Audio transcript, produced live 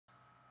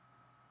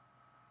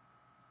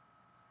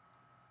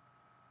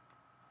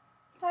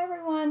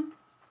everyone,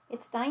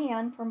 it's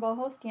Diane from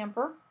Boho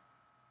Stamper.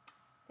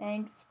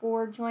 Thanks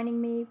for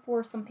joining me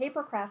for some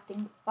paper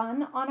crafting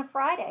fun on a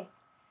Friday.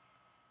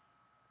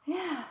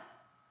 Yeah,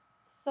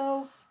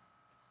 so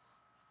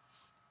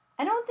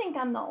I don't think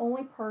I'm the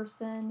only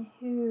person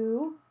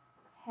who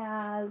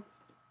has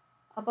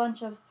a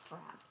bunch of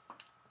scraps.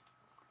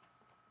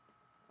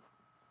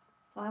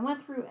 So I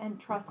went through, and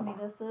trust me,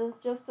 this is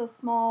just a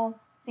small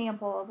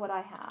sample of what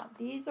I have.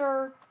 These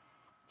are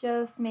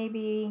just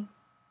maybe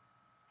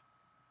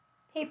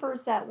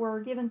papers that were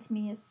given to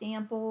me as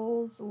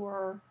samples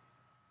or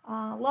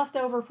left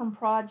over from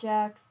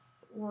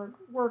projects or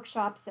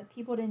workshops that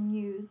people didn't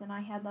use and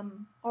I had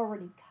them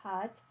already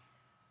cut.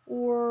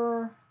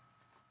 Or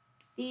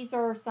these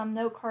are some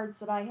note cards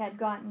that I had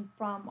gotten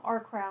from our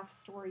craft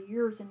store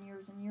years and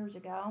years and years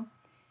ago.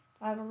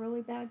 Do I have a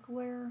really bad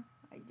glare?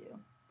 I do.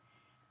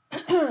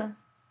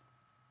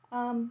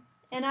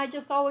 And I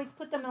just always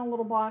put them in a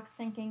little box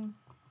thinking,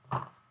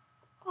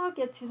 I'll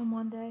get to them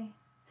one day.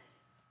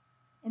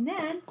 And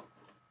then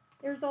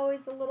there's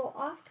always the little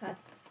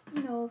offcuts,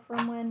 you know,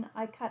 from when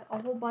I cut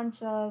a whole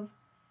bunch of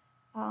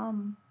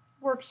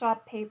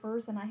workshop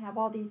papers and I have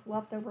all these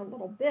leftover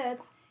little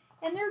bits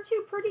and they're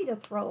too pretty to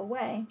throw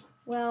away.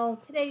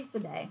 Well, today's the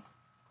day.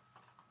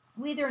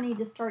 We either need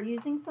to start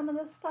using some of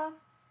this stuff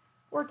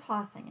or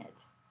tossing it.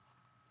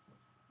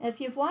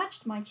 If you've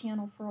watched my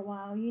channel for a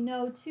while, you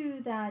know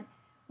too that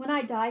when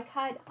I die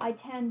cut, I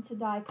tend to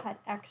die cut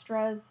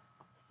extras.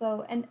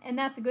 So, and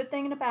that's a good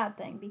thing and a bad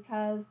thing,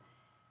 because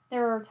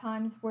there are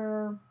times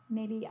where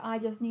maybe I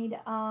just need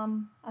a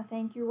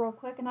thank you real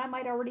quick and I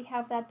might already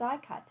have that die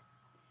cut.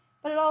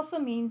 But it also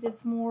means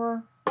it's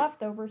more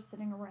leftovers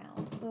sitting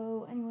around.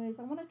 So anyways,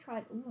 I want to try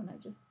it. Ooh, and I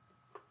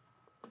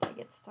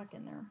get stuck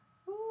in there.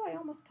 Ooh, I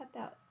almost cut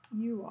that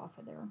U off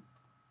of there.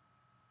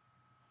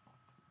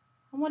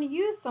 I want to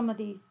use some of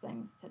these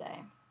things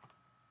today.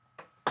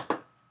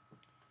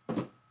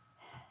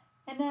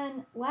 And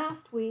then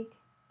last week,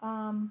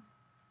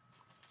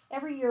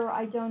 every year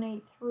I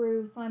donate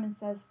through Simon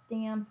Says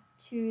Stamp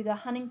to the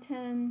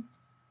Huntington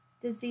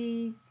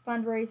disease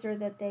fundraiser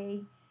that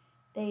they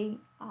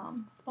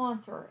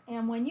sponsor.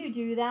 And when you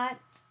do that,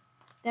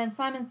 then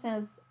Simon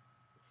Says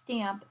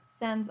Stamp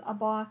sends a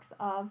box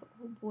of,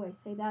 oh boy,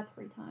 say that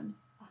 3 times,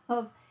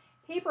 of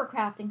paper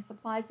crafting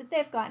supplies that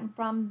they've gotten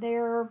from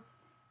their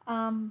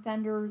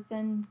vendors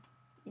and,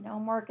 you know,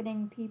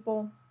 marketing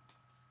people.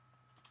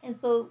 And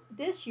so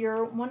this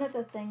year, one of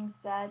the things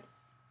that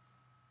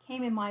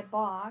came in my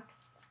box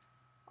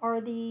are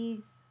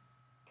these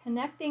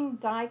connecting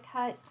die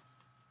cut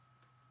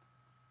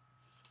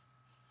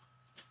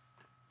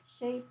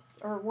shapes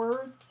or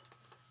words.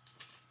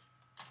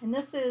 And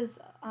this is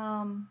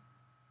a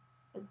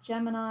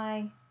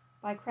Gemini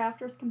by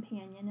Crafter's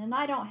Companion. And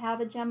I don't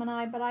have a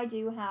Gemini, but I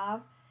do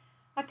have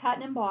a cut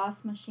and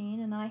emboss machine,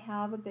 and I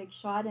have a Big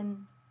Shot,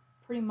 and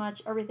pretty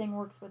much everything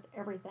works with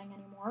everything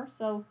anymore.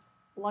 So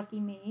lucky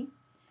me,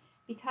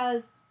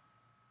 because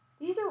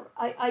these are,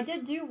 I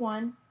did do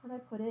one, where'd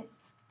I put it,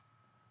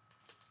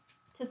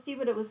 to see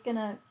what it was going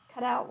to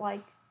cut out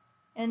like,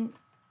 and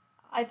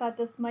I thought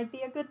this might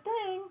be a good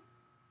thing.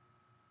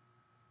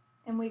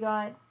 And we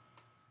got,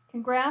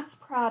 congrats,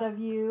 proud of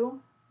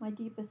you, my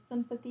deepest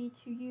sympathy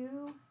to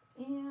you,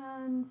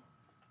 and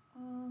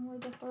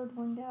where'd the third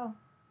one go?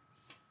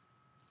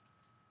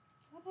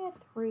 I thought I had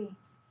 3.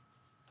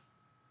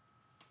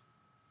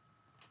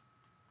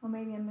 Well,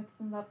 maybe I'm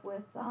mixing it up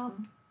with, I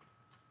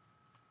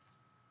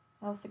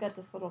also got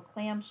this little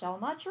clamshell.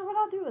 Not sure what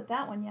I'll do with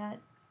that one yet.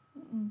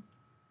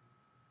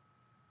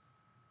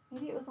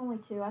 Maybe it was only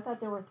 2. I thought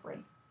there were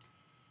 3.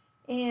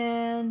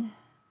 And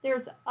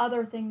there's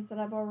other things that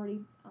I've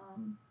already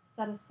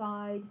set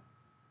aside.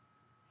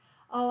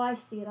 Oh, I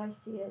see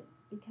it,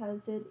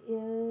 because it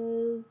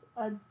is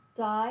a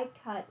die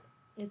cut.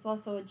 It's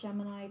also a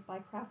Gemini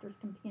by Crafter's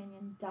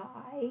Companion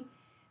die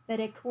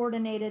that it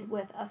coordinated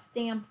with a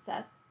stamp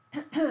set.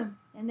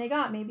 And they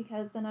got me,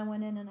 because then I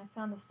went in and I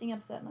found the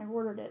stamp set and I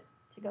ordered it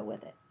to go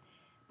with it.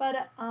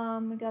 But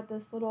we got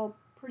this little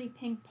pretty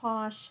pink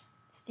posh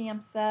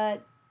stamp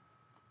set.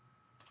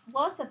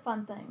 Lots of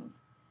fun things.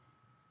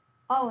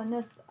 Oh, and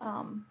this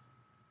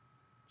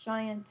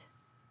giant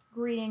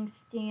greeting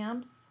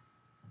stamps.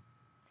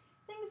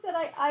 Things that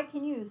I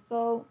can use.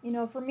 So, you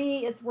know, for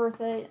me, it's worth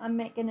it. I'm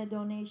making a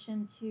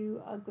donation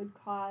to a good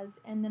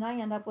cause. And then I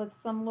end up with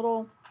some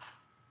little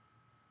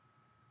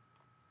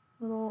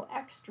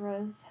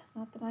extras.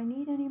 Not that I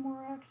need any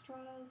more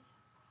extras.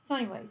 So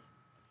anyways,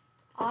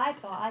 I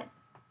thought,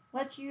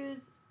 let's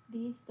use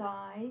these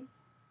dies.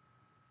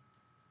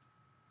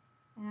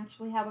 I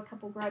actually have a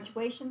couple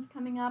graduations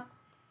coming up,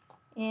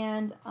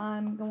 and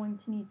I'm going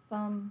to need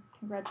some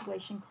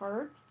congratulation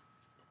cards.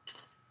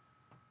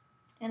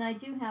 And I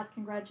do have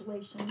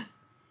congratulations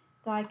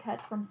die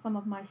cut from some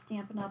of my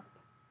Stampin' Up!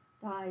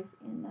 Dies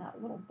in that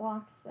little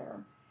box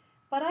there.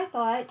 But I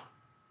thought,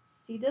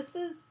 see, this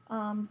is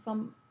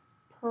some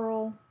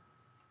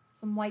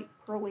white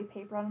pearly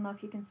paper. I don't know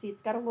if you can see.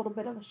 It's got a little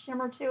bit of a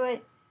shimmer to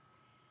it.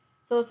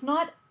 So it's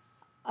not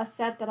a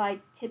set that I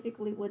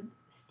typically would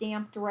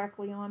stamp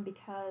directly on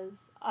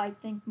because I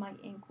think my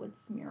ink would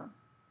smear.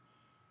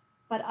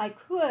 But I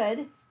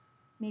could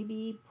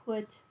maybe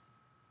put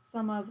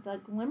some of the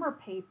glimmer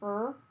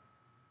paper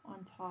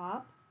on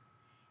top.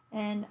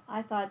 And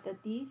I thought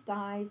that these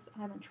dies,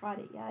 I haven't tried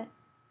it yet,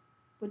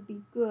 would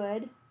be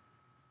good to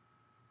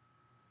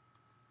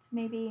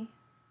maybe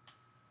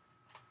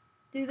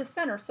do the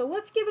center. So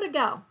let's give it a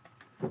go.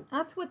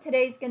 That's what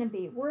today's going to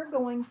be. We're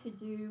going to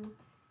do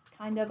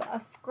kind of a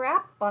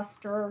scrap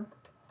buster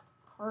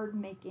card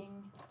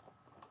making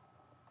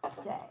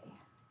day.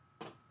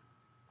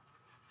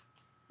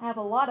 I have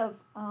a lot of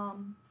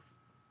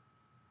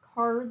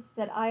cards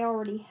that I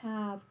already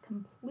have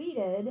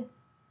completed,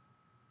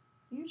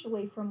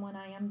 usually from when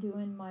I am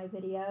doing my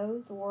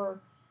videos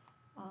or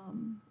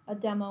a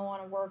demo on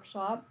a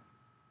workshop.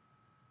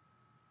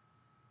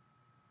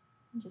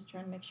 I'm just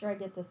trying to make sure I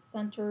get this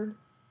centered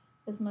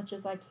as much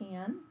as I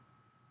can.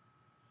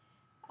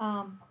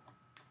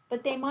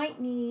 But they might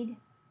need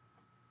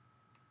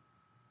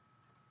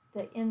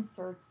the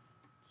inserts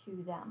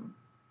to them.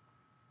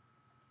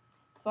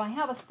 So I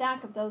have a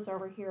stack of those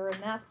over here,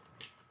 and that's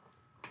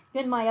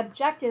been my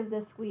objective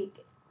this week.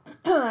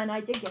 And I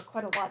did get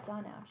quite a lot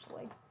done,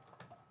 actually.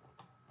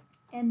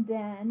 And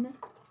then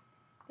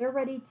they're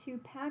ready to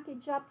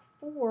package up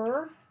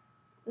for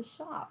the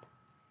shop.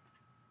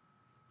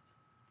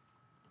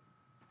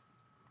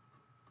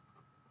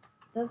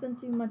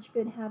 Doesn't do much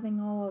good having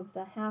all of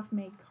the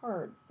half-made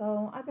cards.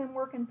 So I've been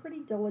working pretty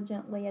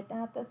diligently at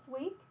that this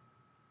week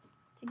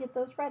to get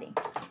those ready.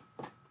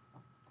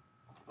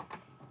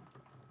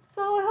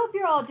 So I hope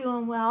you're all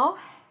doing well,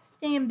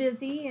 staying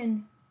busy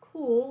and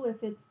cool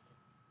if it's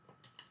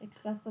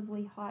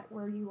excessively hot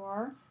where you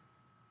are.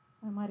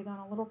 I might have gone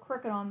a little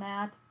crooked on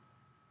that.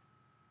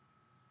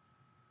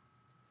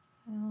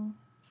 Well,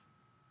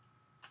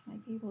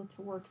 might be able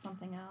to work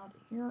something out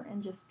here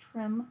and just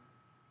trim.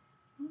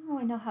 I don't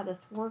really know how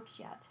this works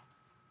yet.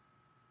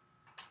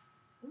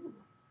 Ooh,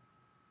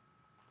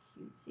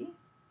 cutesy.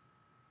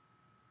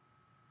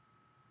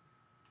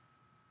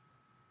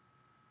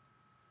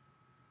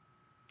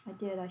 I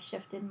did. I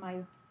shifted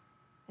my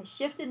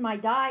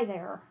die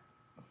there.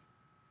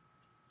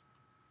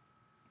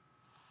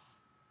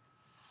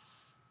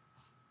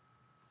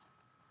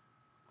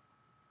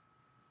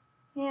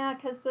 Yeah,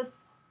 because the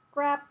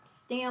scrap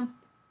stamp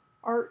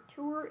art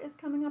tour is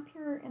coming up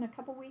here in a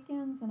couple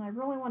weekends, and I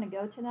really want to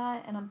go to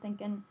that, and I'm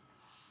thinking,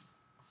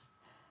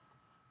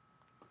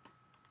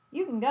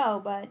 you can go,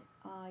 but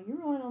you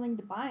really don't need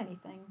to buy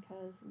anything,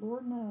 because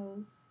Lord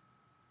knows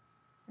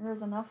there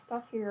is enough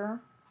stuff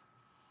here.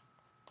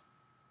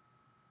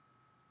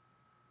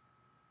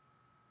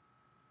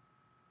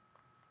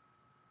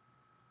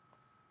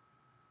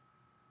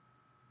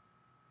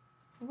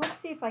 So let's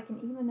see if I can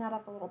even that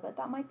up a little bit.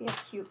 That might be a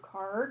cute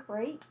card,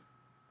 right?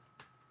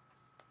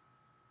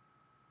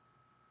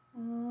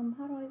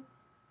 How do I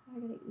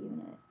gotta even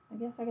it? I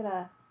guess I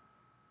gotta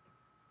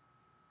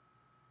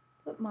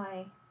put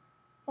my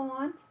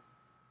font.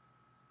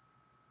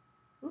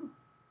 Ooh,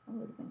 I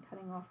would have been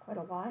cutting off quite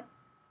a lot.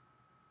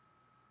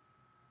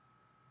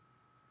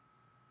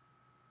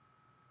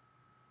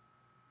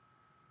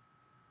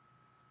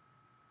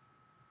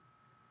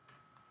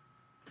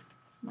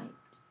 This might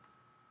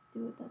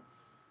do it. That's,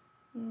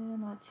 yeah,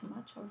 not too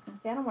much. I was gonna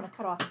say, I don't want to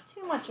cut off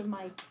too much of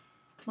my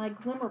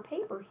glimmer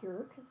paper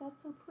here because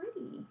that's so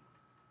pretty.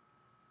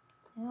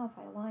 Now if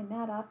I line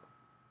that up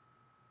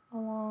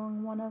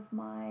along one of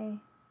my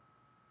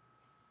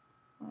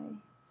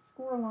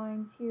score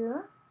lines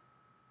here,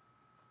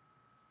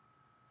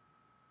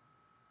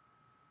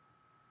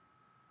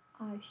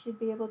 I should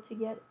be able to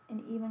get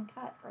an even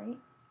cut, right?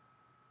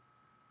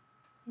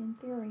 In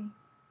theory.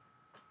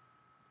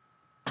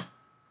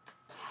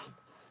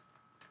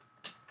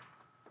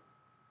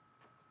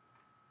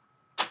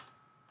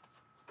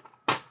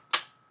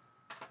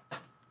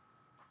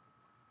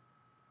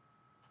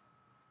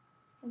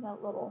 Where'd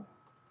that little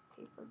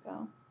paper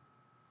go?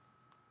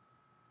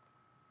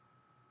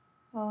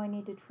 Oh, I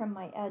need to trim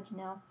my edge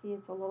now. See,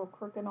 it's a little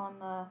crooked on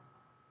the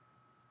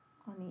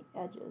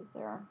edges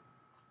there.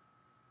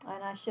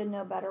 And I should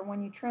know better.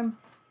 When you trim,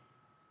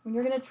 when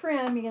you're going to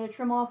trim, you got to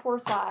trim all four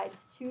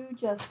sides. Two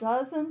just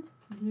doesn't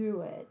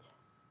do it.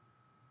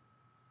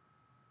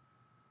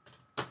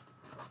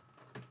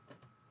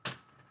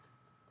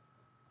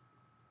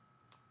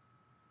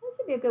 This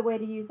would be a good way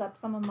to use up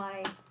some of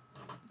my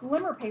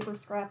glimmer paper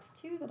scraps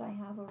too that I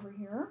have over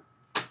here.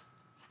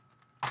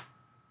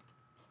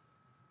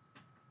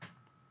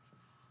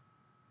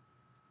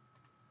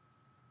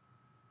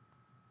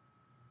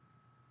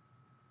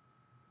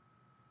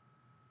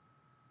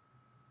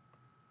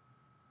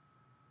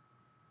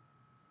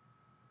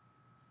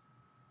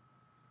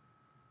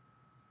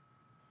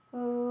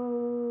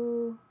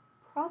 So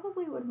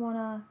probably would want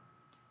to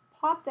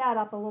pop that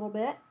up a little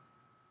bit.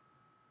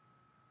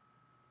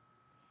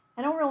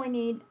 I don't really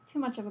need too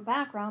much of a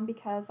background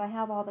because I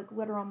have all the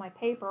glitter on my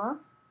paper.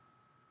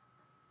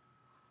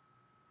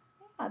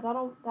 Yeah,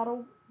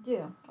 that'll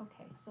do.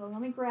 Okay, so let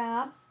me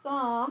grab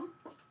some.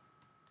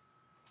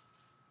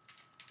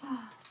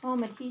 Oh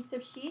home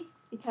adhesive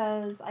sheets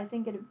because I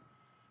think it'd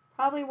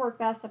probably work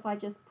best if I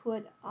just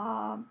put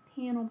a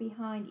panel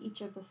behind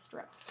each of the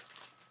strips.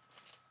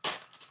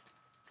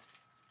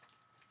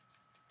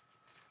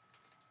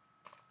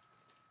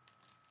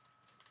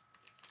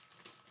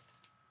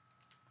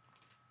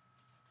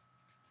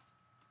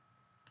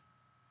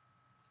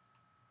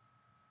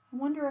 I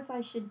wonder if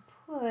I should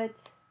put,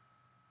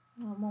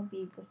 well, it won't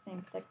be the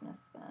same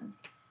thickness then.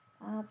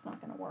 That's not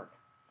going to work.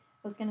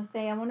 I was going to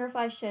say, I wonder if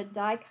I should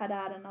die cut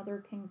out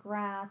another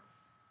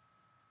congrats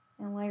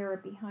and layer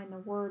it behind the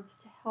words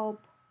to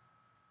help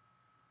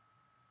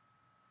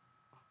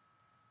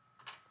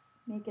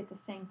make it the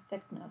same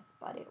thickness,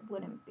 but it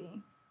wouldn't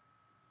be.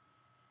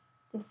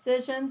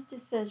 Decisions,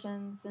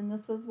 decisions, and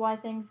this is why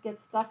things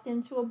get stuffed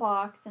into a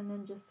box and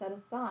then just set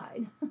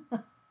aside.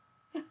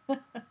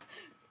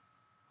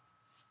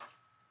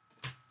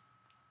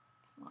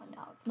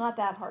 No, it's not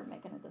that hard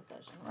making a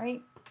decision,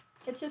 right?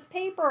 It's just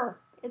paper.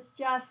 It's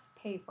just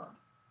paper.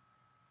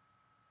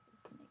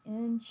 This is an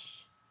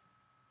inch.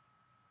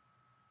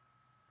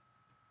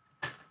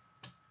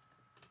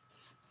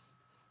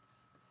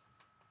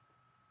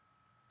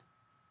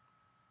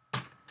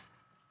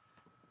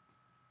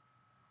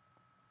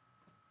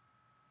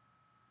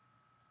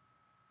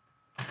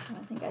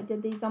 I think I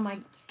did these on my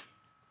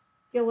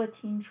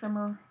guillotine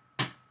trimmer,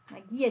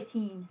 my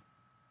guillotine.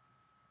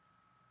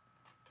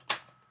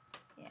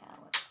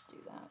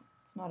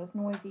 It's not as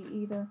noisy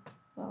either.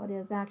 Well, it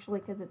is actually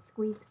because it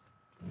squeaks.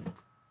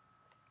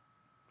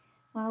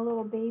 My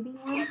little baby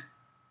one.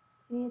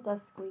 See, it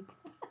does squeak.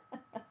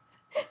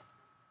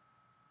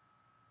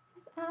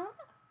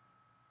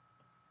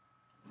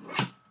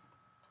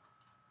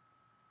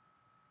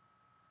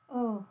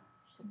 Oh,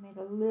 should have made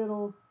a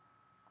little.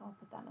 I'll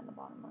put that in the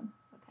bottom one.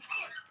 Okay.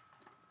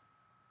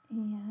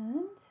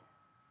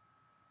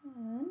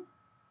 And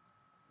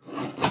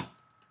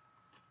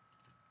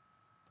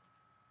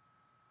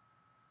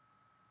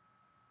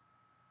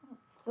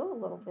still a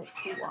little bit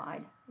too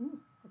wide. Ooh,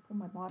 I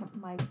pulled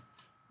my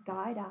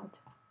guide out.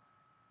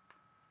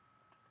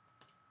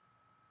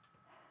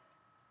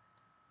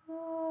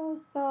 Oh,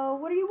 so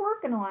what are you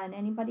working on?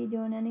 Anybody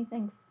doing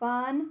anything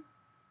fun?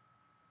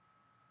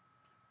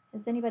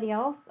 Is anybody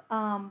else?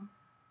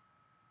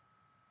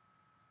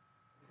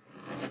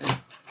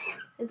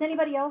 Has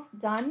anybody else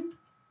done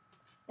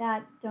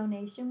that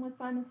donation with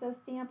Simon Says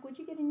stamp? What'd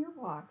you get in your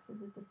box?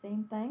 Is it the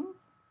same things?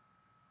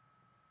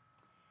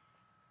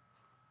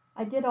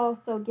 I did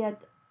also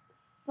get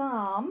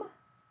some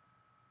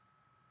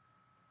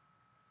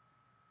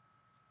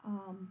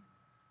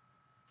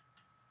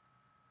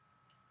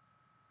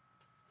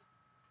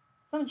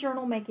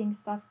journal making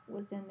stuff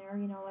was in there,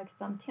 you know, like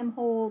some Tim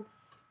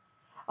Holtz.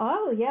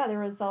 Oh yeah, there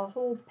was a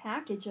whole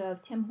package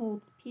of Tim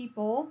Holtz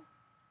People.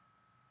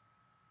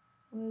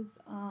 Was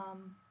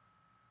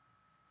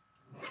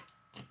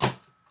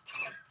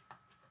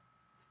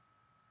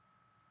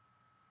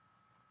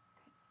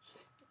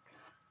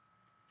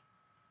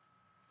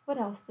what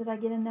else did I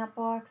get in that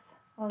box?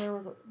 Oh,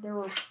 there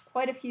were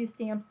quite a few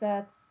stamp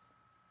sets,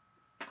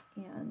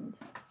 and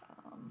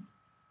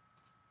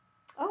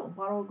oh,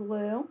 bottle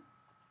glue.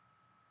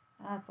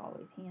 That's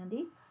always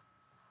handy.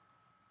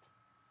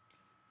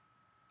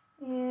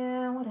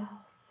 And what else?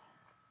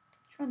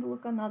 I'm trying to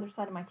look on the other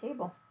side of my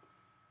table.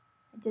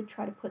 I did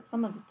try to put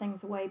some of the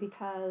things away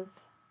because,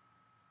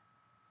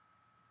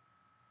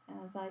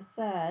 as I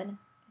said,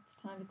 it's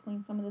time to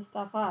clean some of this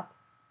stuff up.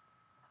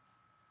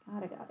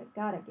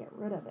 Gotta get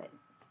rid of it.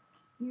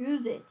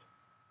 Use it.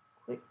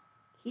 Quit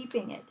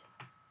keeping it.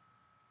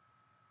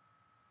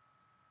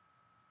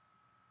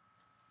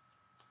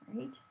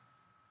 Right?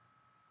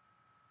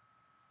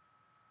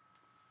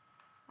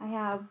 I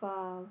have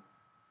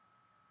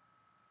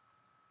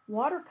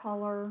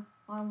watercolor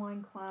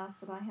online class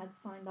that I had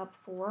signed up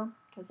for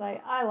because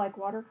I like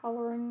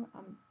watercoloring.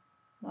 I'm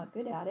not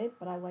good at it,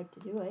 but I like to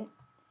do it.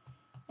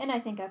 And I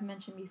think I've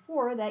mentioned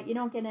before that you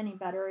don't get any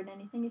better at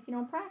anything if you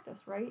don't practice,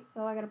 right?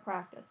 So I got to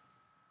practice.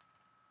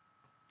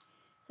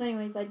 So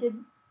anyways, I did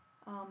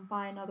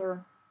buy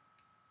another.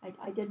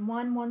 I did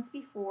one once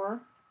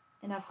before,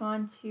 and I've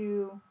gone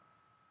to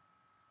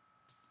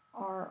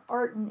our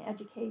art and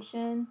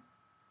education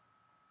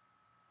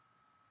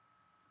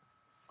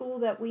school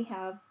that we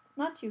have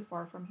not too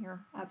far from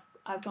here.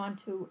 I've gone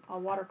to a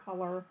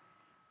watercolor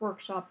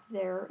workshop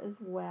there as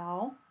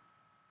well.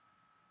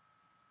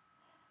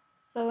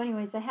 So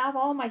anyways, I have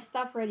all my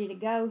stuff ready to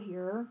go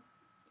here,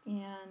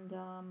 and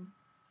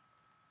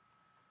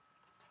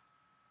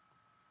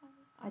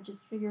I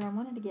just figured I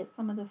wanted to get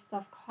some of this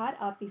stuff caught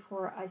up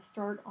before I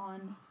start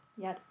on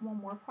yet one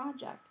more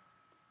project.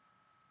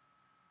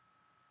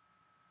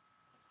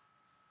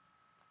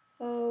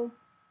 So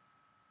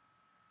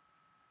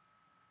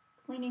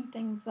cleaning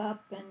things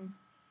up and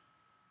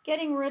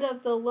getting rid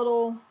of the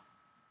little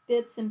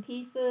bits and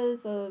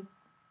pieces of,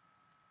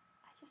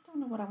 I just don't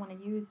know what I want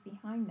to use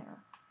behind there.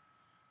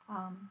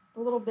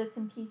 The little bits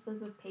and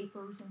pieces of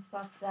papers and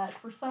stuff that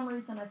for some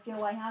reason I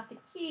feel I have to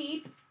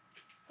keep,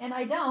 and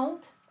I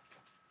don't.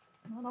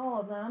 Not all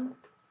of them.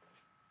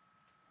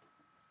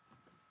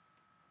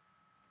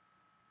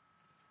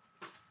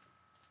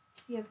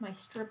 see if my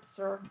strips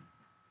are,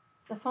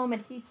 the foam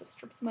adhesive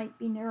strips might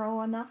be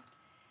narrow enough.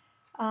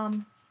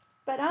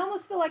 But I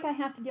almost feel like I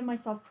have to give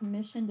myself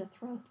permission to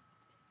throw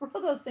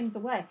those things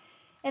away.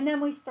 And then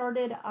we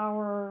started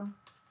our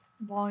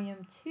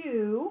volume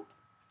 2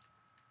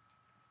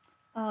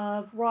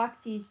 of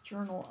Roxy's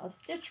Journal of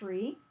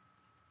Stitchery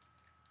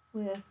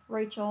with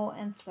Rachel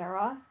and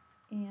Sarah,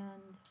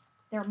 and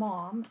their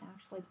mom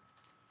actually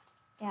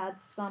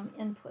adds some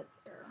input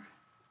there.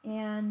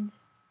 And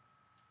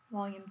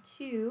volume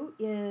 2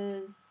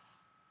 is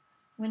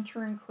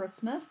Winter and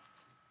Christmas.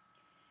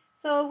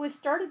 So we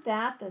started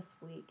that this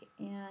week,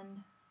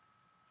 and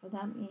so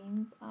that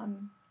means I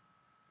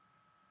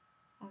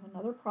have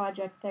another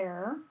project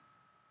there.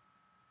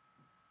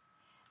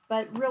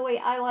 But really,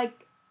 I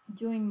like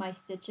doing my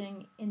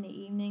stitching in the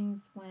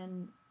evenings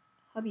when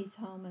hubby's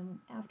home and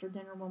after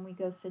dinner when we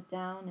go sit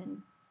down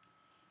and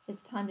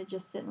it's time to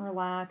just sit and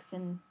relax.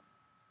 And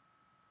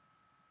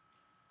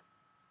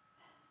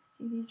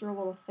see, these are a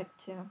little thick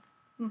too.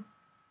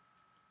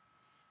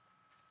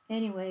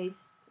 Anyways,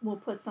 we'll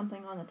put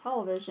something on the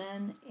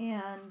television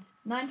and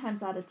 9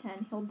 times out of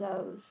 10 he'll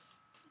doze.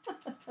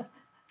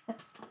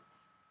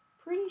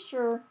 Pretty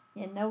sure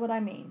you know what I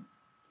mean.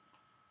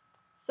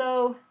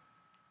 So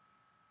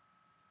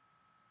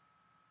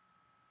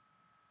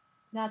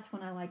that's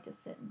when I like to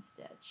sit and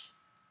stitch.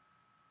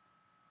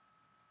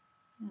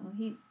 You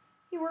know,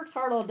 he works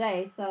hard all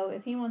day, so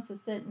if he wants to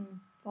sit and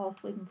fall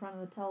asleep in front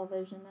of the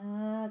television,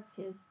 that's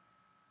his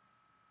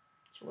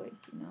choice,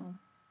 you know.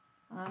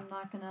 I'm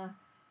not going to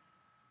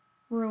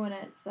ruin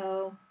it,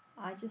 so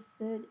I just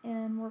sit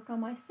and work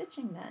on my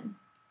stitching then.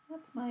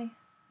 That's my...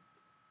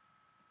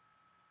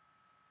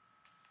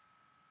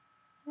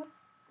 Yep,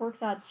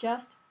 works out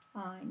just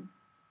fine.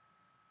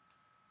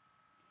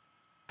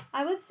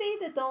 I would say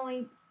that the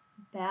only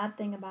bad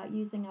thing about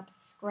using up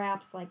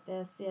scraps like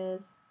this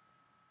is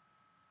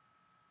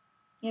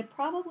it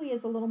probably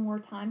is a little more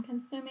time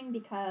consuming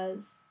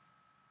because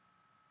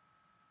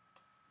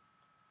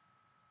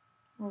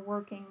we're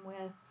working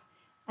with,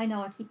 I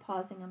know I keep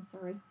pausing, I'm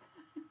sorry,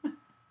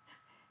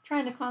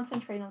 trying to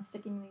concentrate on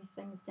sticking these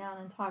things down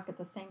and talk at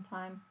the same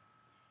time.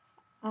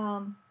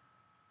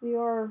 We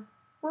are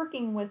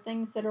working with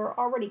things that are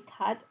already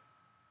cut,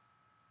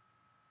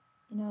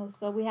 you know,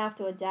 so we have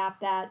to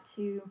adapt that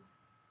to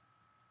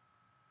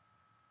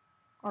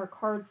our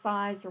card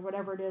size or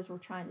whatever it is we're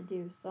trying to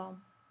do. So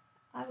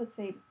I would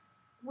say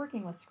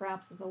working with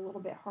scraps is a little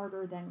bit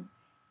harder than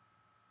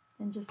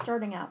just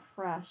starting out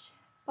fresh.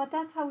 But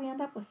that's how we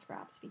end up with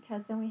scraps,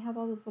 because then we have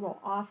all those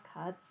little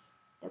offcuts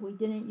that we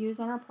didn't use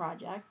on our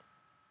project.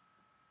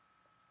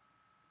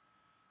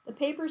 The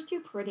paper's too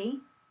pretty.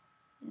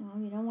 You know,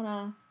 you don't want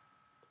to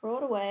throw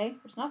it away.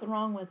 There's nothing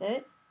wrong with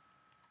it.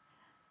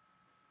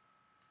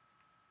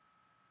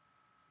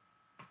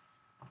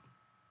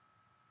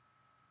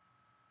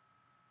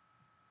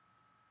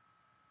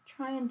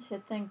 Trying to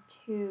think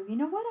too, you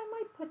know what, I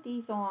might put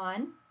these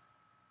on.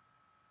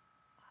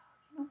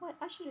 You know what,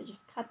 I should have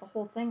just cut the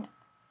whole thing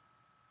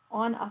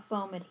on a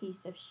foam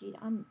adhesive sheet.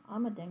 I'm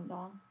a ding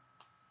dong.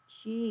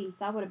 Jeez,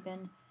 that would have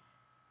been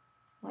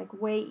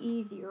like way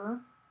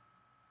easier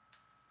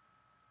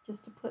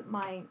just to put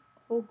my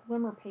whole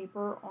glimmer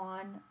paper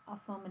on a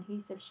foam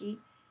adhesive sheet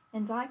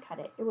and die cut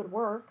it. It would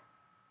work.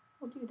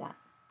 We'll do that.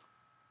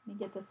 Let me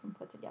get this one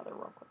put together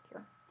real quick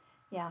here.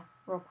 Yeah,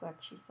 real quick.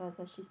 She says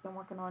that she's been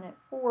working on it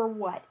for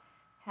what?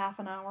 Half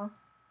an hour?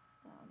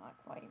 No, not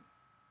quite.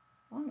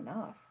 Long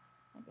enough.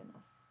 My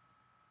goodness.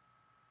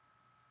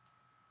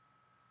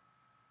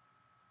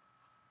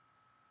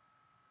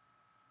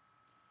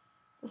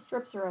 The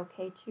strips are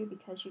okay too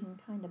because you can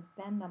kind of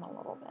bend them a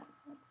little bit.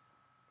 That's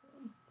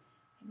good.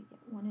 Maybe get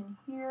one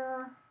in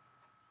here.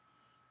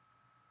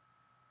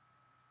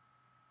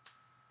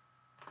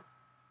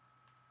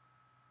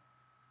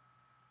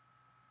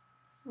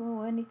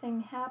 So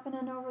anything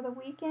happening over the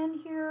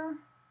weekend here?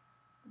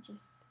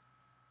 Just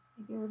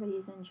maybe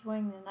everybody's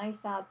enjoying the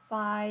nice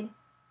outside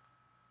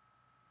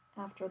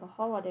after the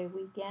holiday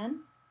weekend.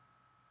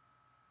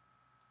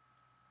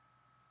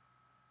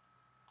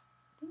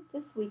 I think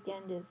this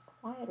weekend is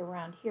quiet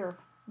around here.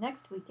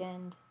 Next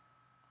weekend,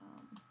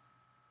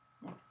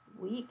 next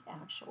week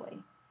actually.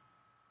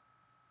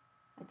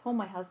 I told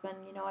my husband,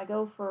 you know, I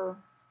go for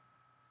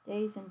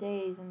days and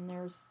days and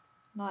there's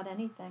not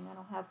anything. I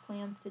don't have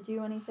plans to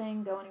do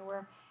anything, go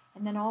anywhere.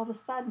 And then all of a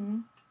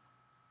sudden,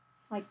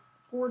 like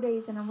 4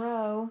 days in a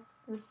row,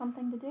 there's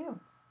something to do.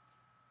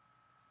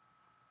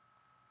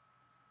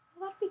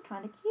 Well, that'd be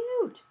kind of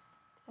cute.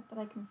 Except that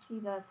I can see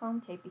the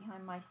foam tape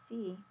behind my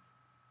C.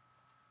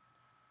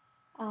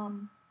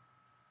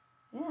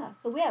 Yeah,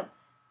 so we have,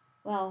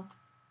 well,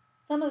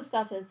 some of the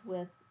stuff is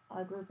with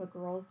a group of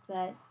girls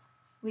that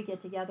we get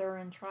together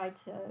and try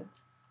to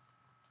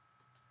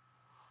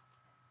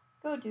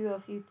go do a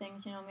few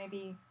things, you know,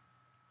 maybe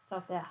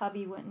stuff that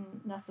hubby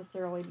wouldn't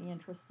necessarily be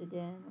interested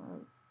in,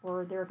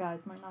 or their guys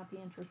might not be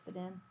interested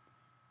in.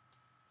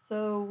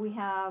 So we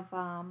have,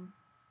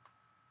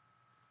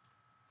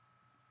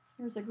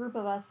 here's a group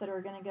of us that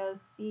are going to go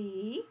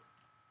see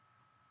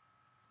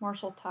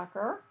Marshall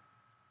Tucker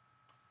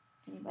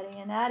Anybody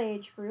in that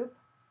age group?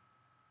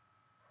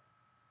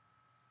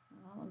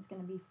 That one's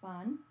going to be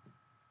fun.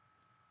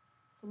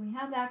 So we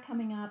have that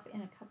coming up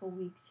in a couple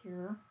weeks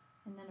here.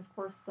 And then, of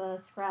course, the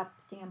scrap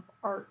stamp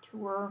art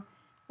tour,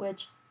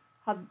 which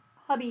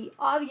hubby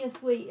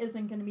obviously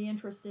isn't going to be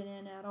interested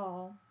in at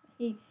all.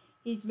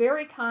 He's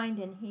very kind,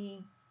 and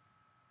he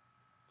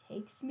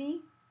takes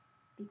me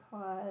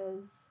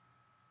because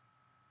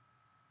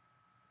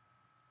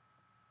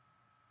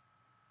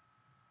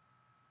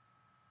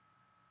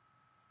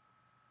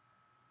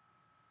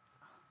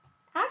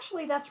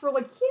actually that's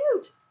really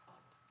cute.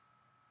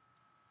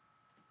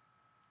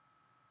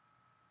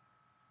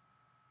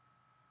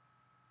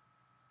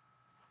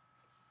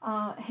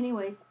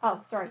 Anyways,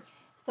 oh, sorry.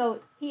 So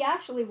he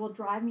actually will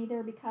drive me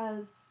there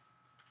because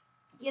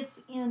it's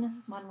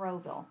in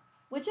Monroeville,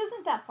 which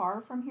isn't that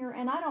far from here,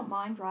 and I don't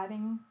mind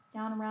driving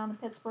down around the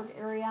Pittsburgh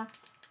area.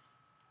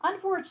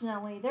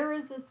 Unfortunately, there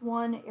is this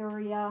one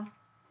area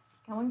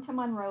going to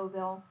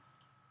Monroeville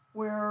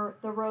where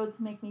the roads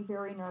make me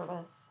very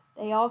nervous.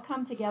 They all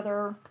come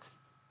together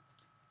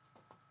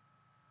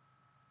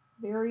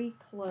very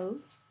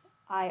close.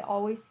 I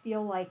always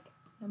feel like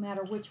no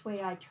matter which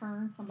way I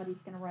turn,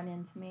 somebody's going to run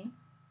into me.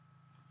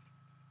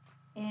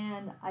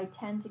 And I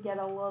tend to get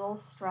a little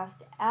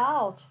stressed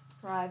out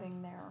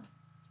driving there.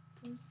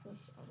 Where's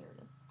this? Oh, there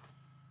it is.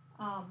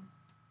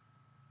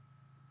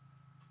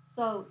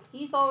 So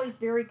he's always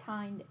very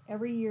kind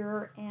every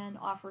year and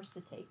offers to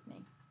take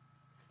me.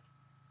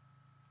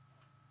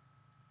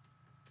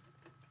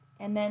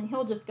 And then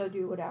he'll just go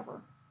do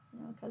whatever,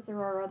 you know, because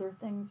there are other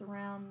things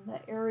around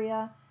the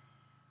area.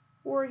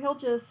 Or he'll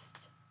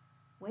just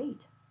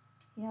wait.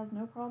 He has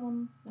no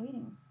problem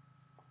waiting,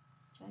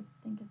 which I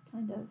think is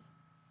kind of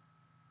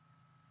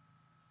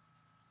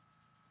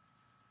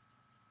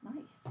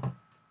nice.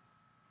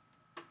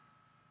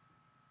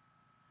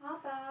 How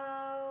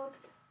about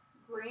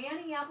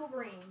Granny Apple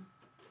Green?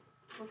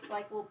 Looks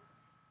like we'll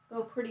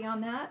go pretty on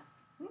that.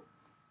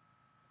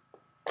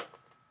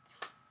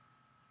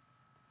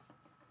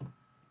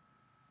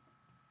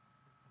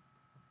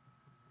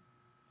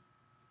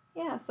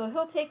 Yeah, so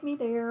he'll take me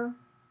there.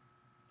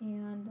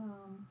 And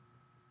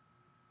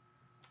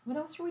what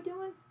else are we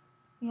doing?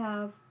 We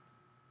have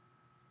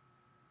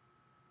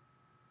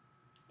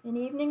an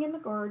evening in the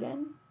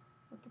garden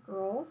with the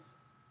girls.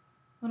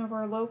 One of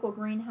our local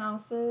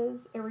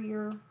greenhouses every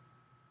year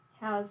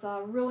has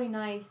a really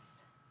nice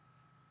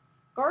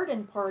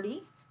garden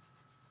party.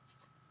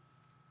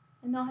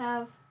 And they'll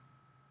have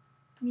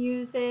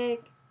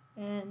music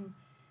and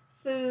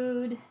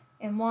food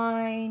and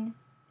wine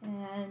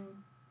and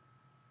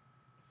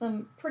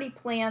some pretty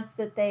plants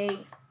that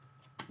they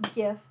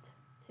gift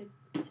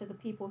to the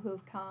people who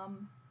have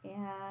come.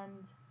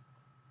 And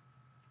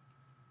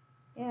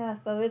yeah,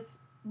 so it's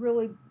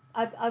really,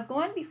 I've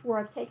gone before.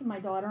 I've taken my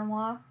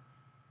daughter-in-law.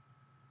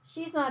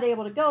 She's not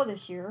able to go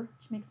this year,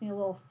 which makes me a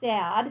little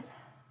sad.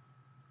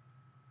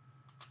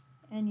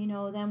 And you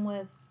know, then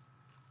with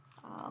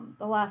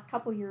the last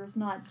couple years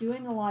not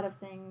doing a lot of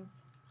things,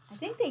 I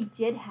think they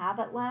did have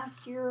it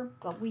last year,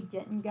 but we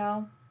didn't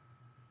go.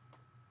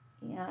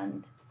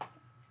 And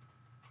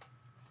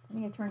I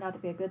think it turned out to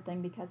be a good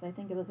thing because I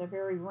think it was a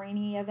very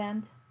rainy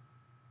event.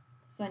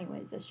 So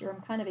anyways, this year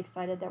I'm kind of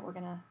excited that we're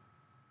going to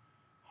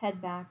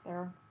head back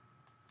there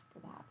for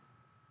that.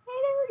 Hey,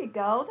 there you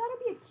go.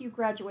 That'll be a cute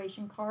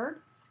graduation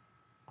card.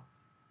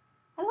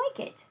 I like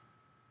it.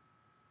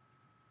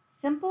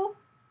 Simple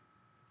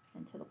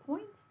and to the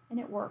point, and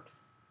it works.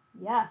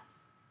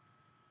 Yes.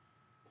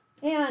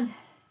 And,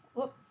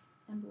 whoop,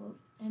 envelope.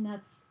 And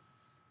that's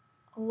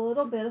a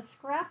little bit of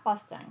scrap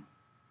busting.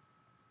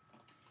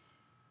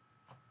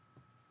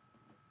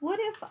 What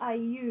if I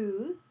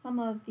use some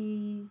of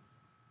these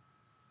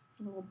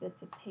little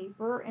bits of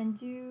paper and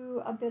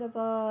do a bit of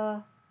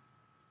a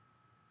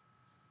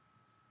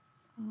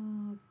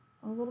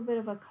little bit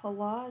of a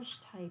collage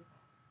type?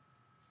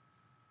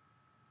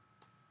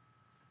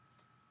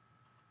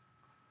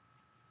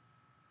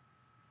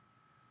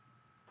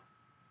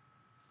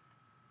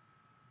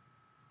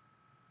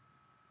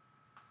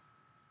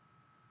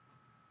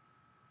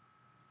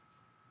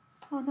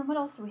 Oh, and then what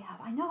else do we have?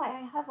 I know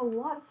I have a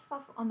lot of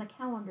stuff on the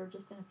calendar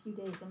just in a few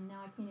days, and now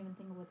I can't even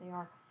think of what they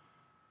are.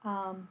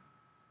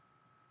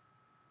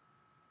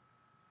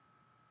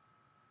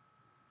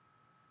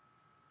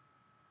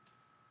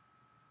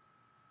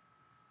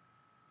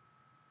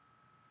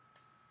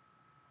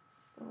 Let's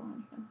just go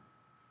on here.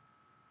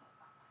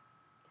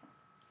 Okay.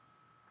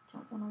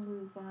 Don't want to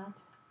lose that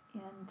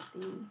in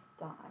the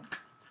die.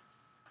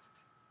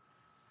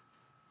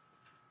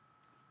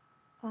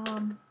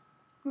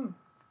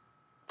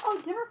 Oh,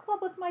 dinner club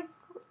with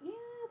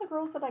the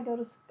girls that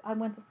I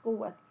went to school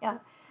with. Yeah,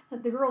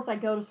 the girls I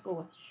go to school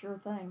with. Sure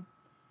thing.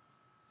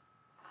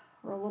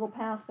 We're a little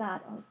past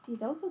that. Oh, see,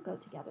 those will go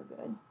together good.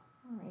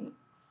 All right,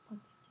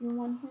 let's do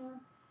one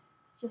here.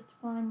 Let's just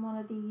find one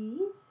of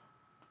these.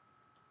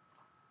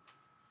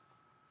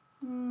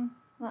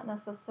 Not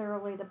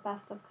necessarily the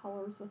best of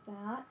colors with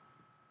that.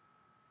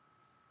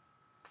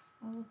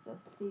 Let's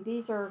just see.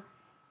 These are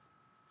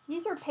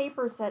These are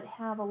papers that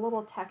have a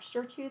little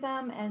texture to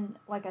them, and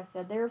like I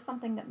said, they're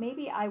something that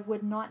maybe I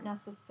would not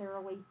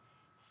necessarily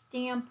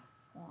stamp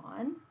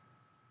on.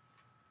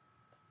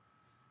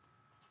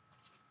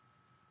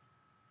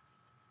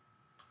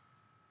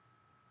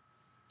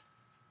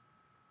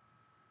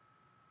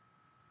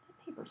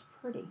 That paper's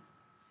pretty.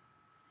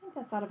 I think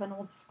that's out of an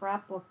old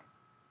scrapbook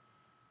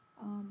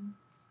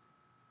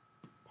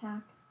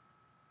pack.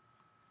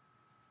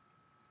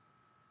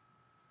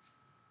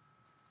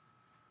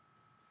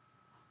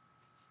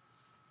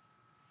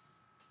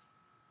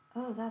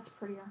 Oh, that's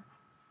prettier.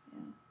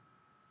 Yeah.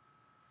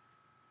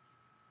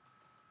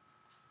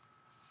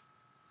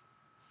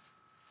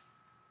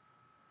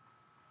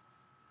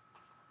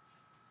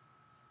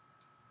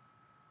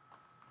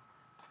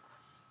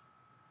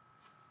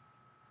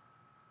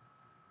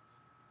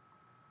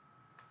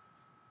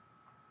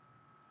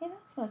 Hey,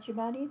 that's not too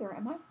bad either.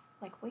 Am I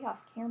like way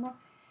off camera?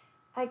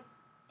 I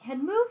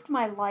had moved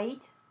my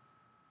light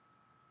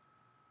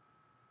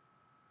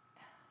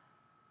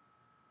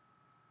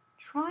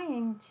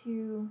trying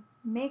to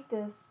make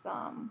this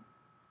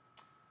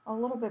a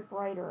little bit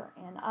brighter,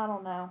 and I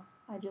don't know.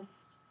 I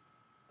just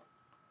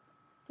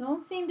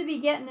don't seem to be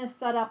getting this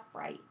set up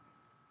right.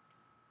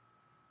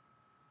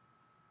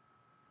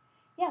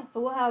 Yeah,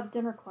 so we'll have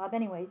dinner club.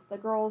 Anyways, the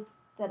girls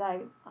that I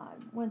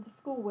went to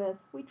school with,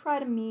 we try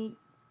to meet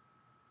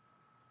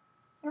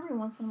every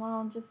once in a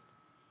while and just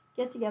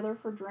get together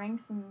for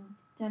drinks and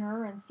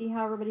dinner and see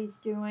how everybody's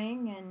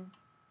doing, and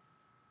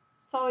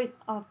it's always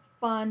a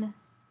fun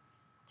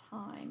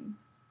time.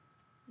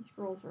 These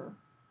girls are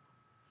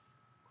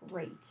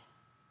great.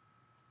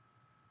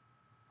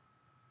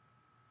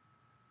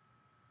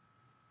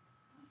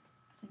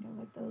 I think I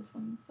like those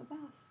ones the best.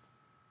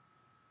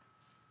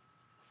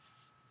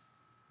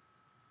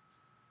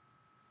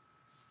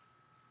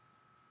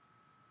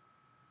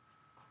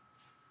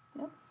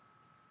 Yep.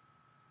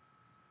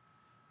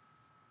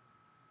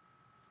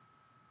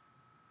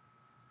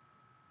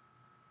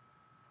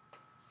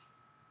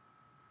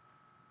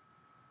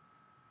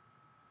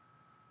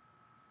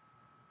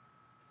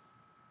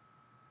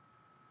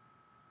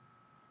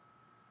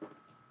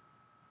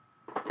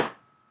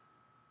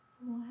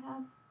 We'll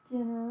have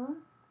dinner.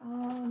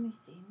 Let me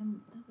see.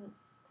 That was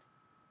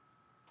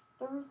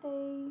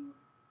Thursday.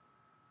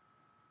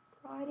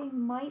 Friday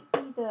might be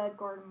the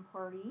garden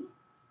party.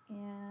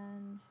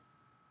 And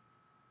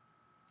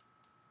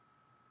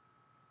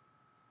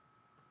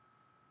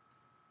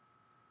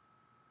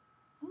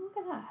oh, look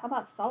at that. How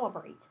about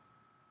celebrate?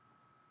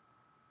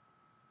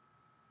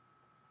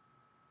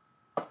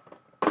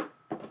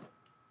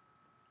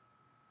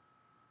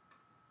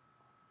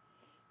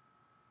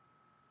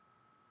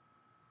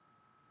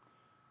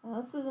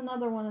 This is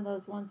another one of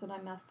those ones that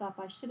I messed up.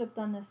 I should have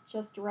done this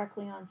just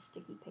directly on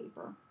sticky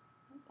paper.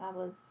 That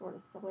was sort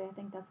of silly. I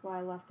think that's why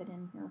I left it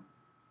in here.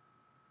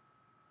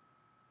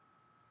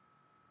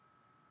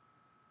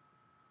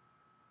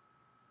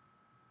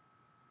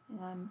 And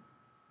I'm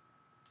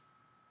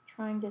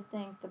trying to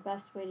think the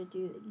best way to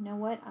do that. You know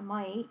what? I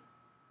might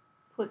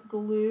put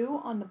glue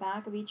on the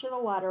back of each of the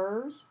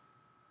letters,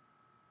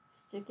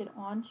 stick it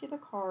onto the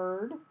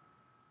card,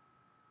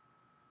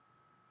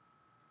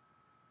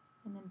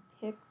 and then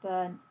pick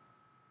the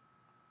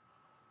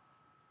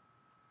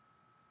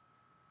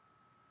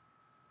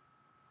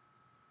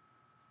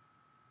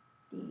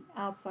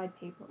outside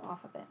paper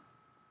off of it.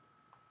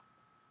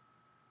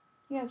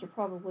 You guys are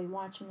probably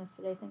watching this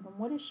today thinking,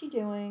 what is she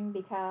doing?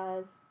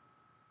 Because,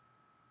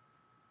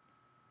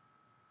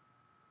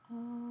 you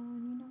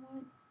know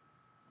what?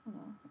 Oh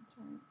no, that's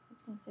right. I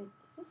was going to say,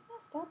 is this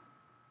messed up?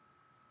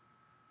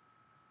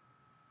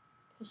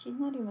 Because she's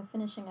not even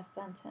finishing a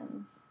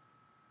sentence.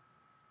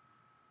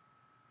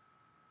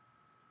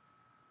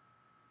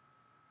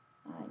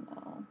 I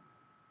know.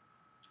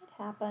 It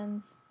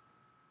happens.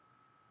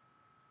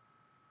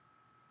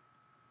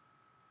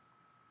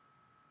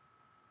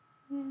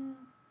 Yeah,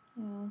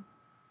 yeah.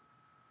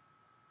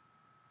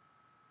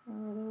 There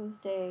were those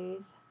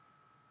days.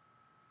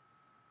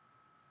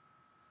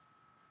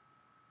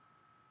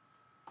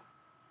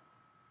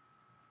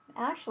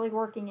 I'm actually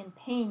working in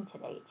pain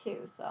today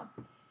too, so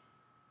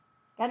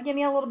got to give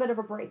me a little bit of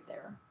a break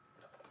there.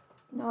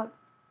 You know, I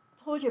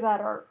told you about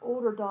our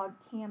older dog,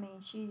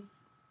 Cammie. She's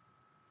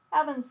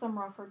having some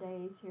rougher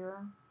days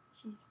here.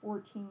 She's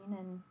 14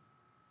 and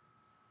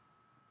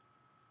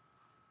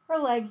her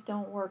legs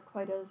don't work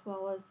quite as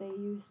well as they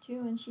used to,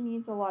 and she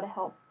needs a lot of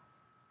help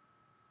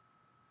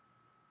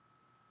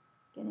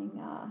getting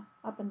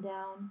up and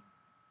down.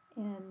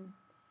 And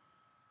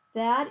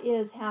that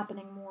is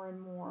happening more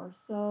and more.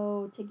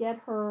 So to get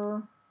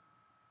her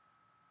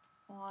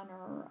on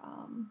her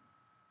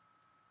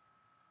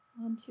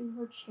onto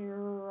her chair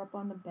or up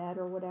on the bed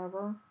or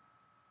whatever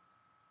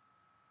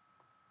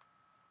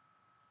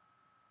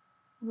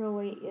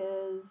really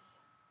is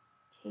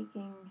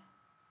taking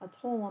a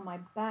toll on my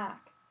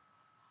back.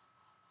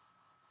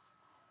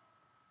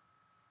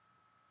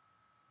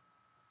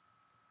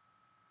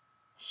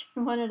 She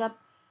wanted up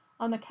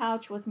on the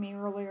couch with me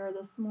earlier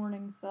this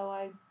morning, so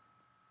I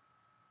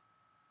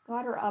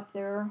got her up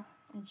there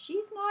And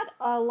she's not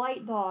a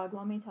light dog,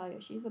 let me tell you.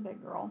 She's a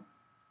big girl.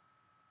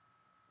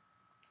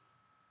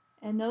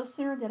 And no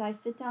sooner did I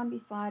sit down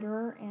beside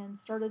her and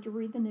started to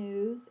read the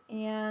news,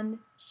 and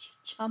she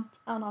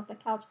jumped down off the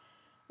couch.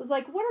 I was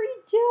like, what are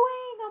you doing?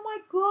 Oh my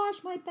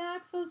gosh, my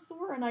back's so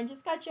sore, and I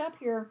just got you up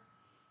here.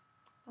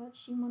 But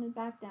she wanted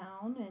back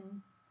down,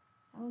 and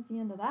that was the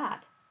end of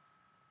that.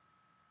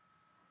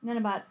 And then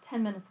about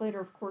 10 minutes later,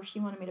 of course, she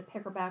wanted me to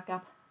pick her back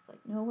up. It's like,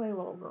 no way,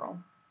 little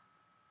girl.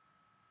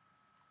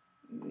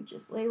 You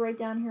just lay right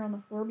down here on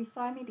the floor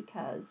beside me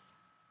because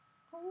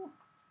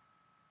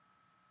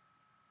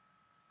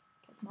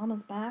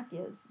Mama's back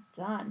is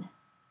done.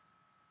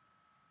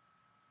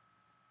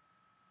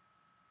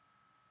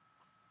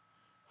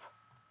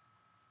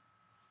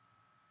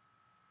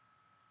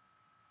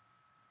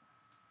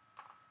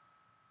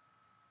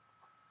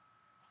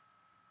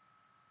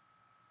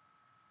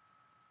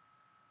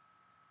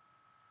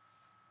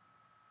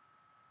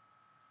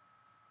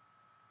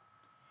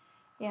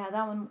 Yeah,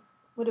 that one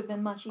would have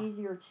been much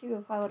easier too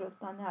if I would have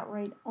done that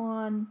right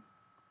on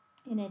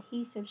an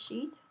adhesive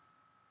sheet.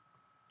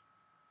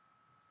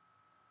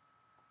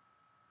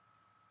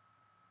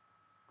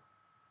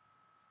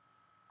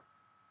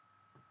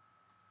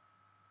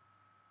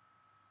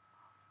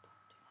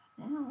 Don't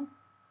do that now.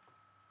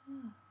 Yeah.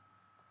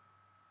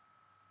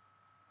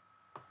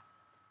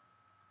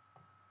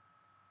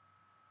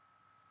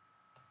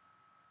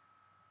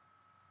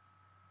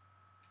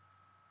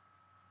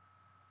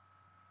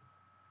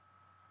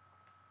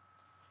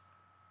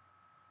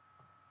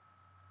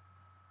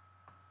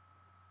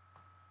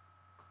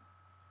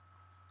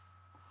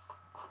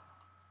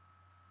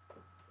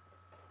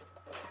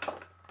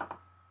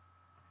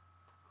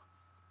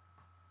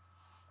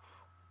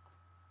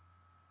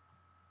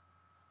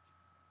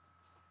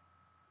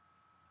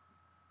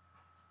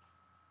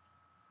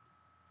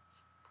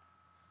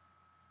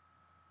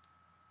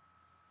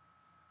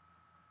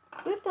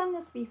 We've done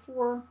this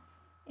before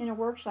in a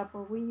workshop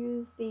where we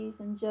use these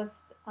and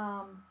just,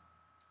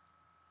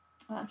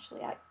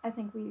 actually I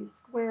think we use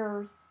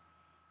squares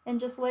and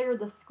just layer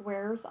the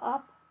squares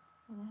up.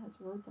 Oh, that has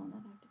words on it. I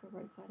have to go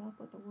right side up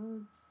with the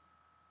words.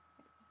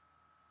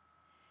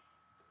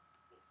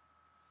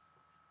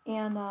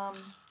 And,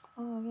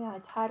 oh yeah, I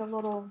tied a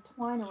little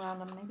twine around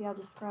them. Maybe I'll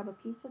just grab a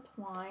piece of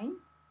twine.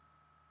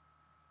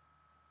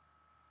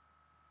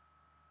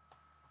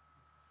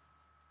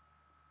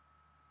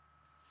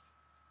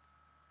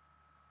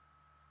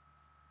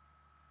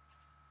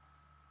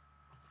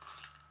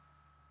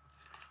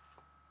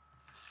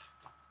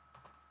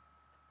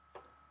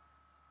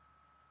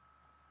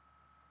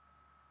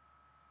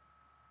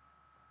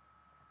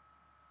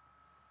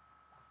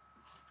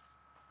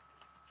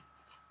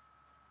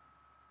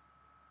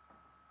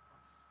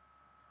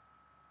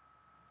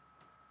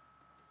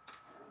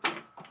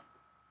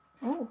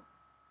 Oh,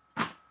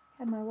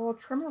 had my little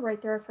trimmer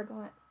right there, I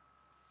forgot.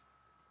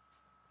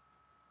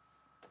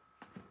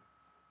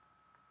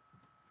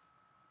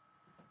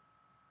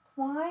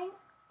 Twine,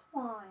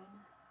 twine.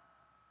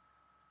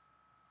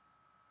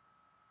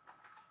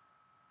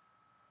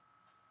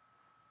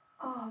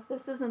 Oh,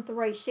 this isn't the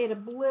right shade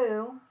of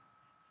blue.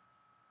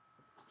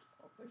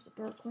 Oh, there's a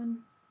dark one.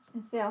 I was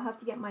going to say I'll have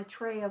to get my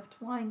tray of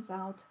twines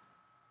out.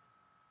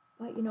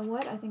 But you know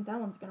what? I think that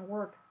one's going to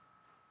work.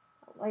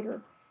 A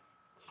lighter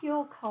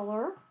teal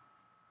color.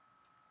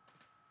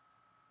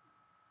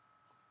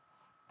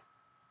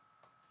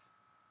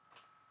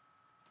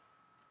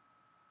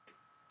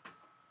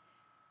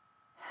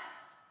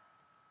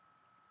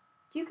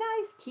 Do you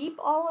guys keep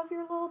all of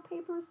your little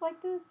papers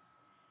like this?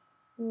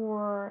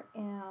 Or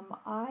am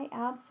I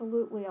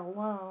absolutely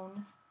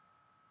alone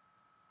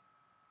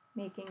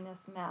making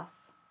this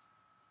mess?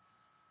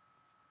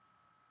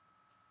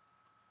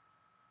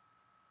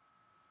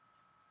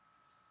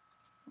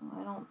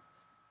 I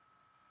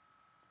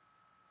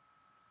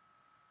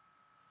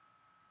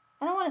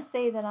don't want to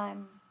say that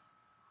I'm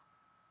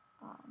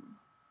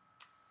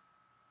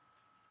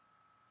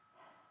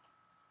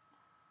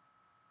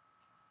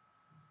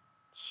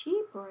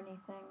cheap or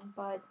anything,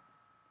 but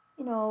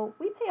you know,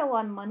 we pay a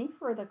lot of money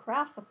for the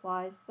craft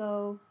supplies,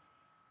 so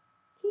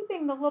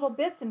keeping the little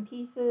bits and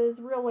pieces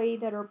really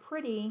that are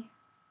pretty,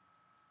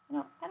 you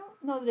know, I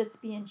don't know that it's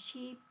being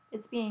cheap.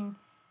 It's being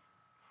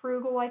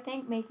frugal, I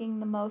think, making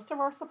the most of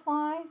our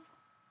supplies,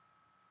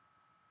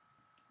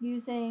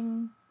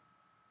 using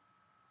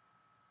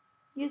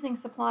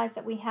supplies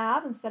that we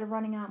have instead of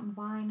running out and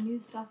buying new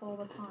stuff all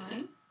the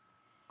time.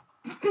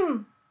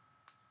 You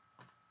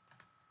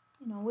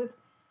know, we've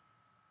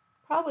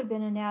probably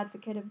been an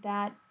advocate of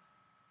that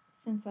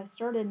since I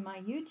started my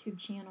YouTube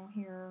channel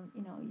here.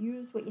 You know,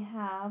 use what you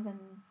have and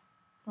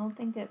don't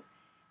think that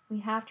we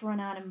have to run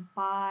out and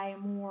buy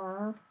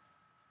more.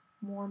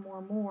 More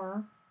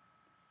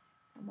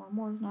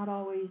is not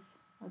always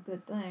a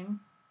good thing.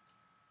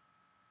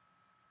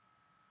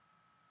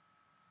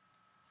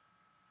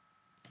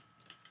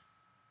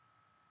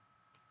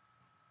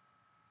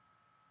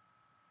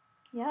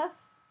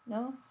 Yes?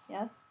 No?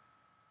 Yes?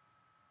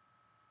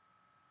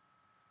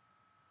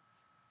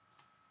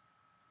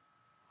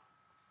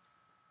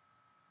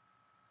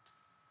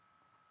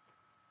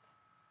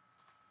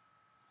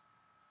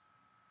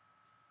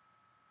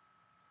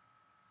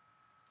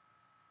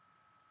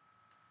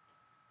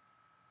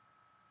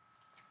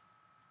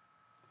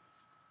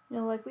 You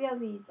know, like we have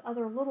these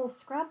other little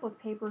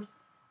scrapbook papers.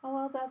 Oh,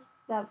 well,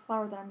 that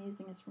flower that I'm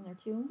using is from there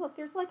too. Look,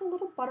 there's like a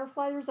little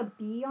butterfly. There's a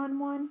bee on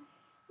one.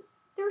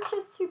 They're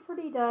just too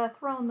pretty to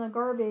throw in the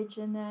garbage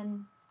and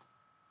then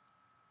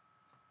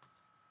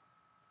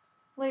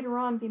later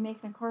on be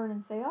making a card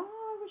and say, oh,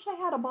 I wish I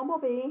had a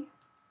bumblebee.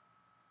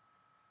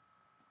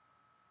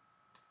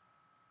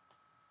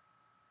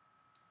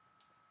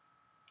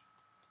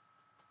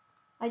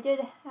 I did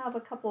have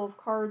a couple of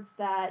cards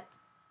that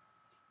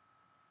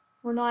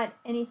were not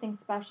anything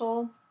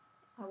special.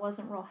 I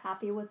wasn't real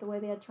happy with the way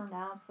they had turned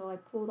out, so I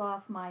pulled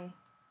off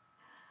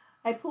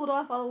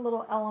all the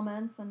little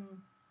elements and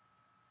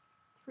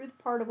threw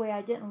the part away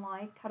I didn't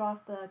like, cut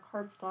off the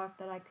cardstock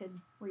that I could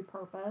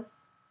repurpose.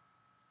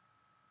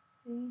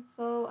 See?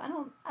 So I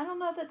don't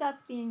know that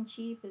that's being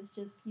cheap. It's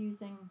just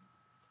using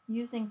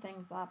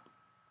things up.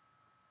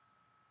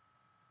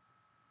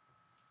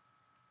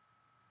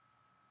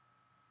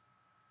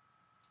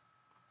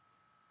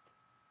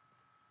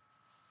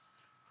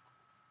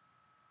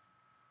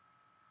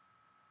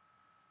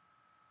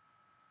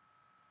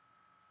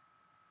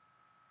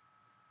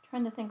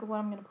 Trying to think of what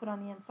I'm going to put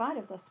on the inside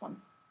of this one.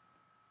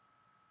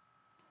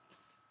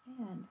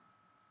 And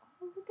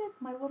oh, look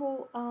at my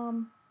little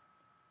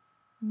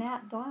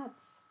matte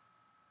dots.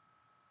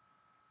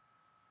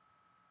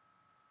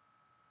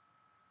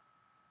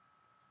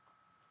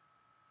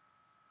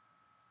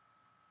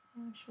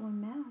 They actually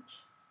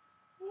match.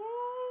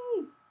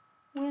 Yay!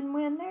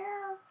 Win-win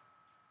there.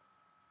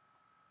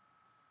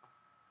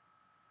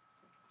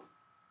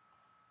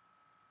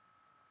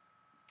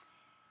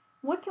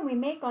 What can we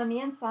make on the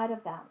inside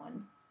of that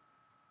one?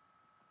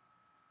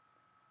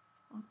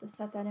 I'll have to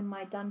set that in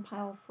my done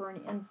pile for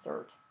an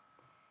insert.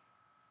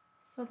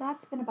 So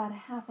that's been about a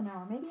half an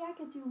hour. Maybe I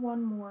could do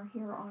one more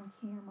here on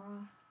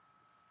camera.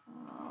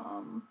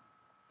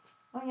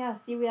 Oh yeah,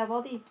 see we have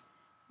all these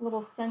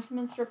little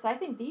sentiment strips. I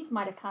think these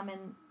might have come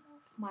in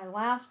my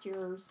last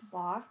year's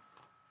box.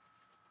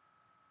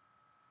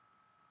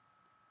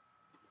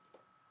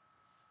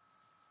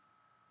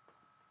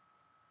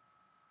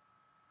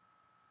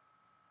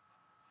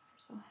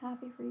 So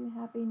happy for you,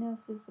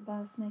 happiness is the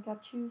best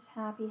makeup. Choose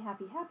happy,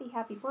 happy, happy,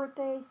 happy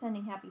birthday,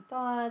 sending happy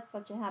thoughts,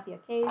 such a happy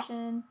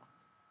occasion.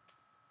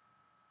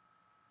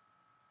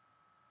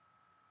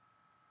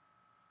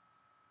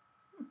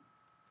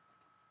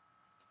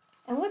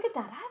 And look at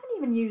that, I haven't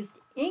even used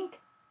ink.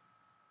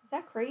 Is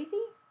that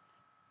crazy?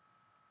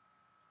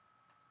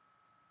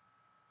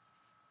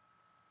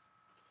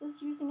 This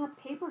is using up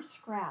paper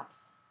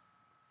scraps.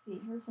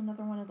 Let's see, here's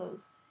another one of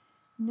those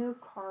note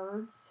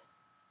cards.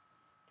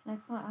 I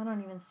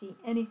don't even see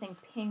anything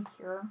pink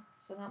here,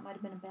 so that might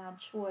have been a bad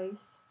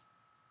choice.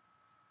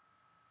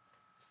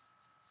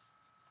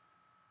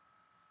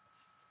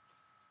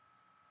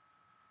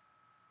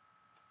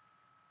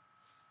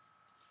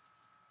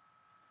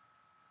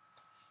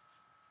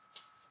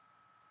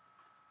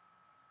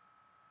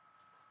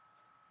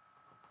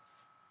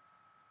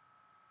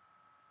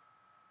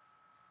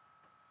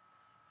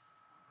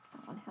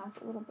 That one has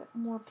a little bit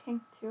more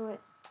pink to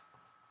it.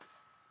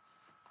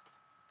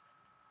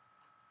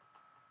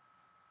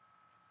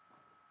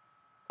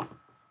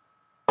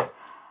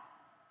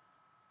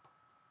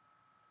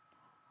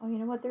 Oh, you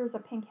know what? There's a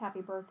pink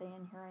happy birthday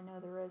in here. I know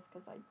there is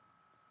because I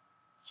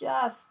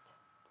just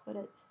put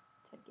it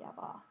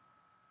together.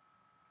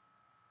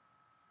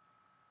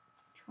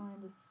 Just trying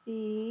to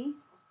see.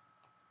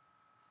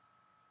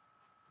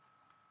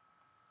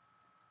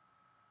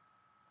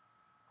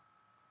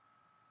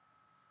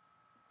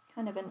 It's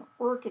kind of an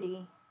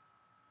orchidy.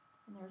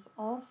 And there's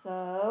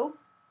also,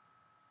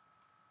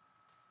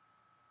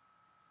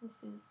 this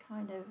is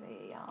kind of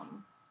a,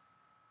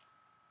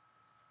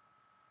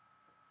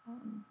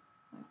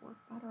 might work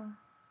better.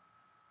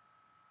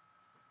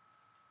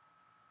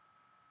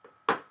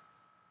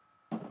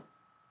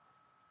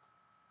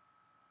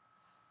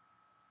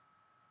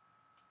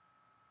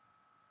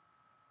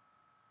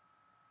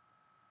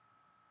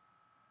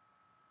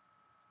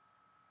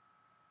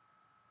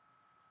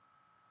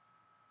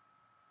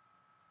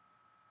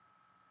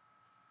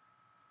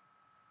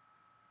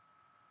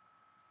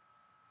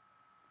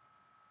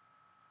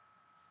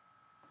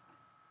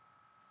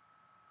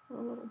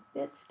 A little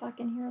bit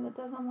stuck in here that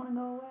doesn't want to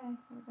go away. There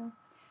we go.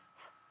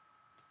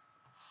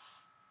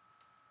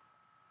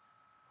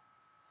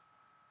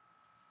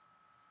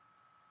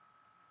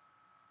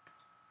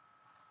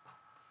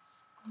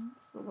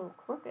 It's a little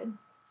crooked. And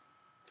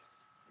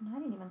I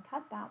didn't even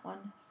cut that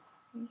one.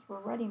 These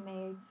were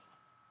ready-mades.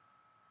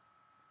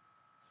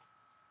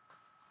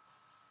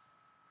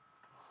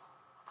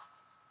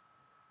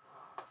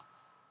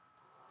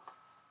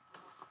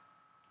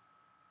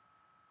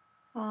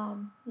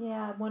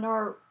 Yeah, when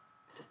our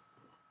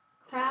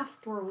craft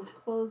store was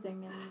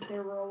closing and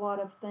there were a lot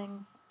of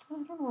things, I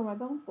don't know where my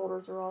bone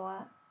folders are all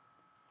at.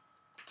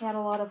 They had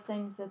a lot of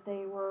things that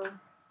they were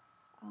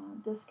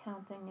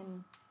discounting,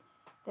 and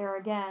there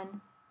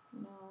again,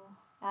 you know,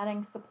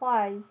 adding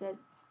supplies that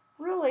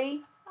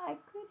really I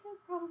could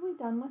have probably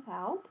done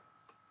without.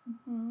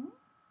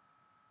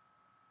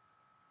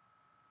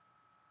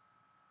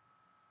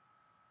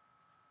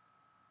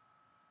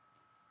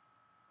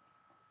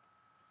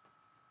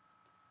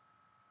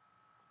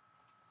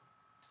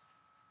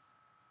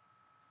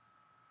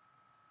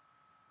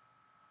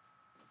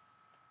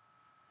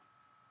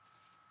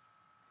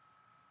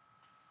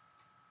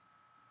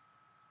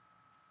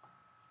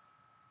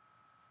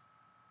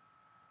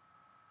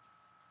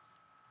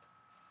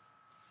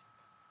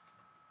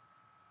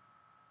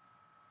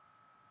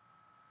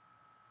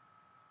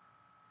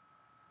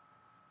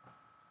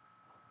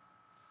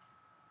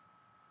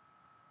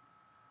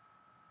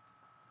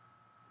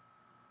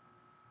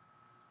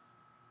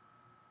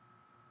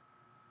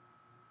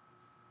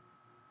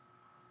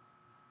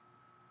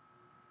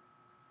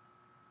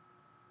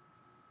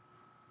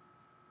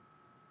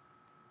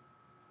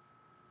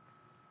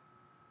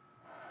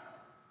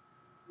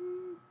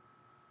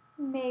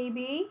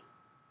 maybe.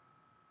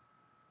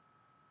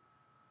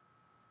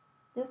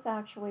 This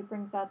actually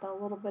brings out a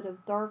little bit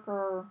of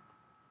darker,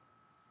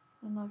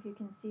 I don't know if you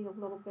can see a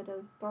little bit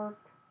of dark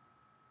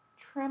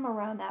trim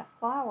around that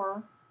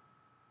flower,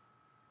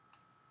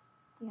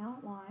 the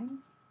outline.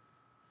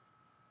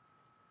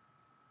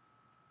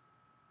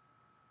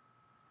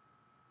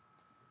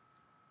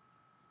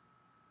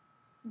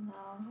 No,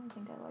 I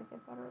think I like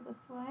it better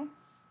this way.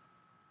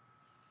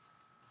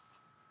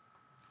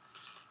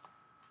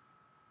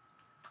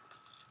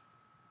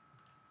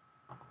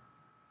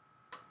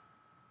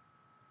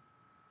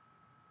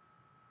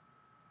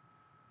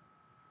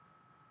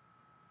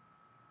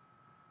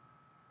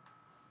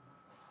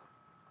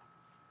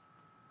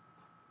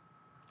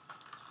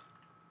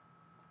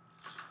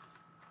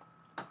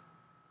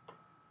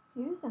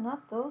 Using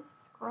up those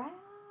scraps.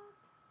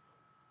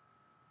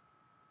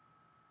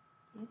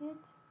 Get it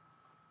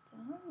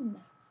done.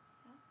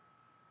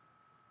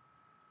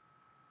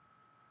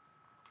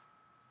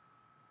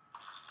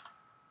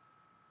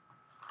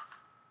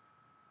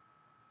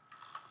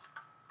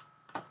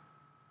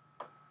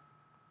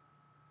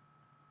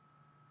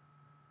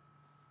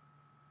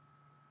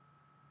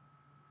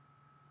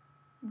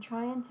 I'm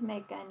trying to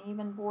make an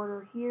even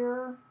border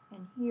here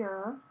and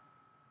here.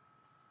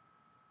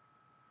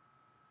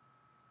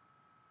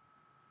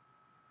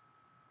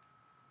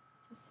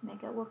 Just to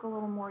make it look a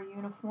little more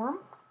uniform.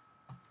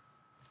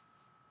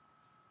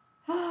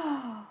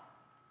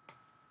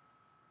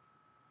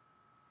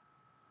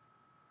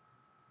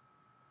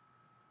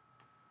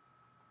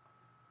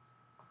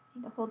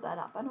 Need to hold that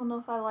up. I don't know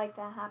if I like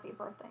that happy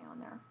birthday on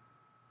there.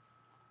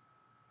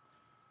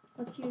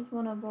 Let's use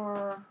one of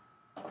our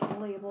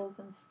labels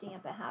and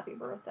stamp a happy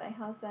birthday.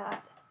 How's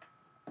that?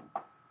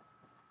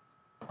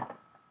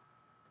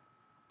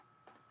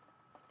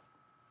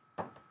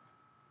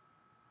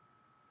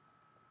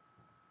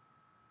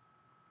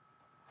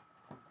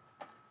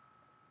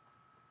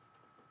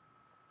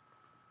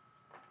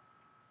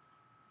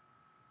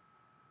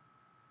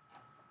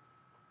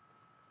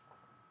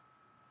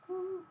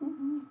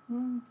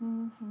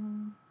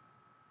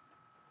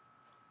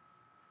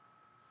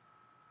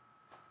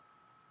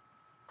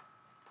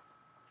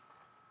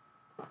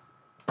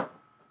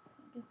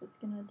 I guess it's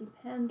going to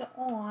depend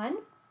on.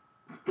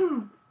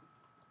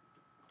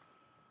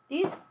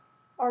 These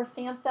are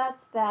stamp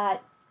sets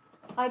that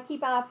I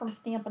keep out from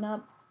Stampin'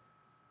 Up!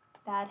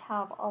 That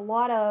have a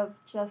lot of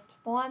just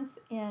fonts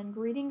and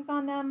greetings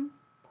on them.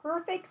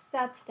 Perfect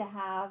sets to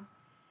have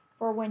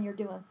for when you're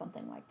doing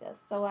something like this.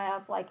 So I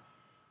have like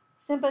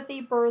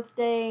sympathy,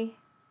 birthday,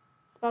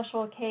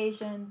 special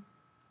occasion.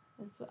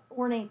 This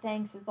ornate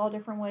thanks is all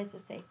different ways to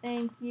say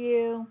thank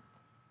you.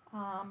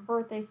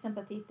 Birthday,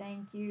 sympathy,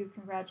 thank you,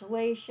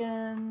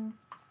 congratulations.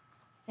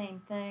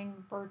 Same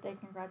thing, birthday,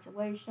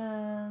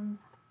 congratulations.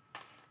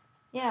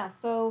 Yeah,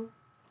 so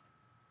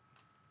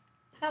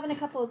having a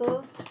couple of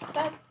those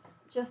sets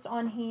just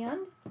on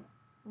hand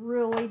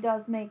really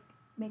does make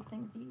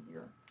things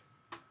easier.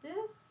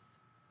 This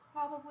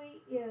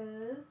probably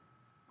is,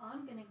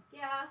 I'm going to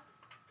guess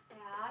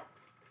at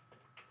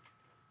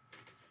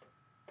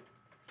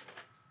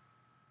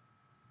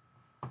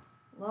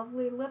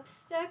Lovely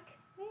Lipstick,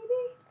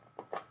 maybe?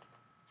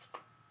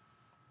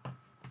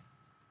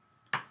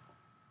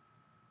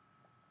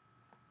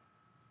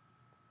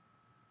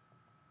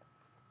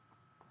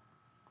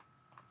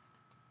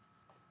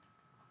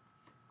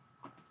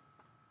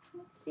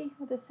 Let's see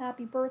how this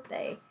happy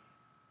birthday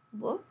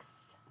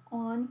looks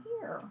on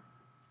here.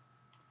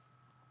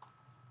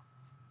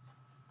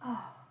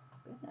 Oh,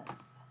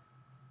 goodness.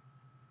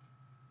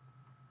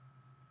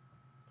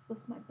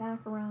 Twist my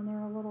back around there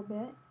a little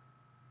bit.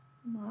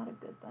 Not a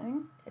good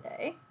thing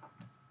today.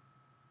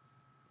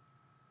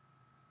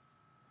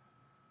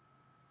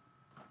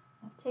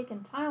 I've taken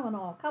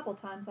Tylenol a couple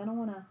times. I don't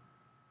want to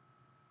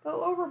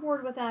go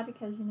overboard with that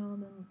because, you know,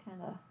 then you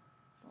kind of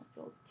don't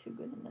feel too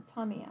good in the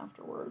tummy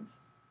afterwards.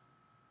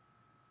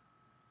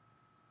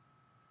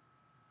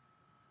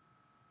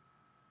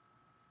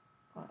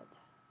 But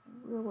I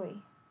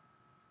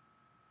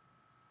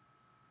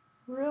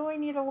really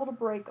need a little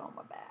break on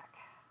my back.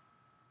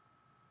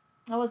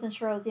 I wasn't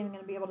sure I was even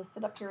going to be able to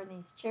sit up here in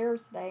these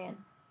chairs today and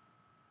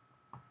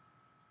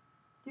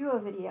do a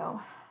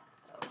video.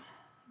 So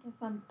I guess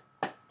I'm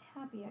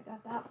happy I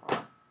got that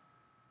far.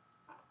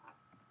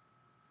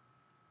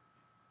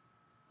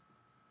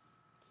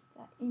 Keep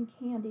that ink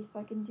handy so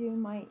I can do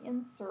my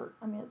insert.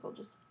 I may as well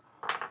just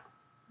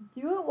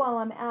do it while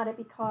I'm at it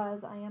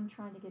because I am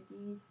trying to get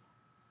these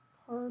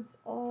cards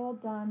all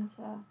done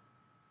to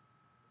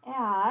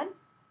add.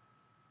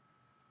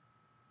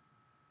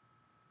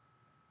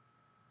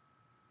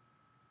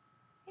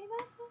 Hey,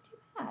 that's not too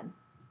bad.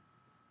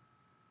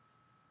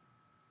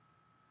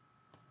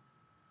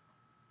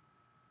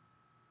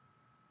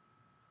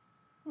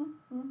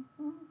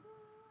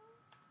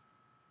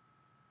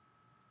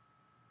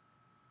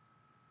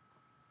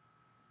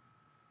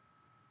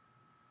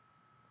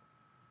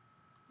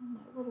 My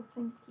little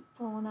things keep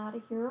falling out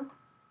of here.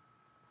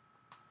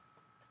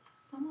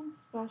 Someone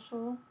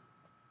special.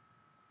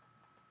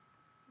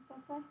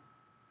 What's that say?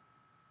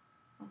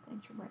 Oh,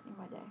 thanks for brightening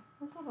my day.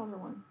 Where's that other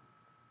one?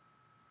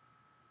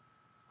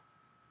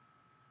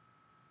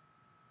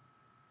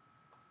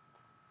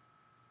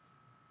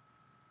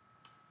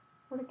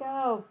 Where'd it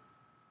go?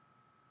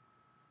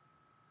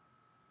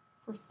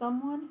 For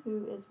someone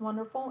who is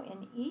wonderful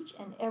in each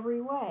and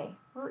every way.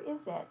 Where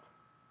is it?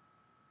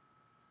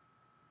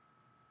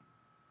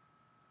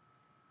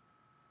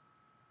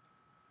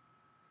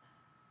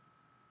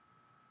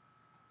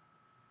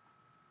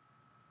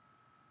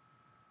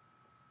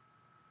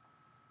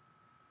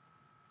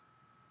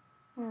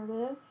 There it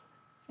is. I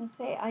was going to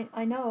say,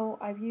 I know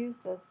I've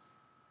used this.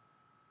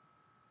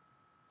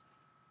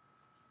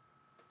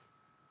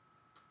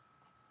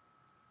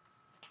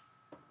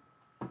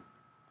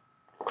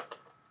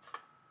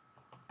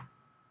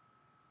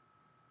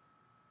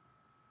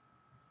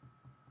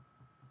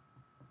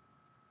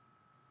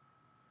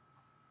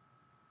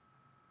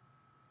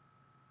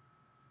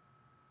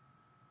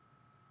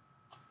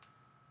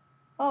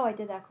 Oh, I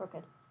did that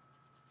crooked.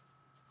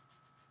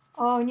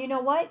 Oh, and you know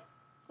what?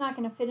 It's not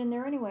going to fit in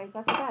there anyways.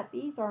 I forgot.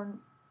 These are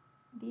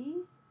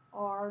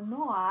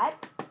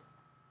not.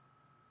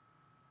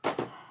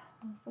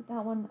 I'll set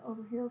that one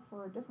over here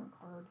for a different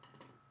card.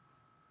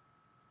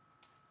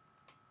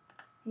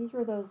 These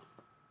were those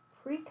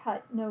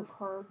pre-cut note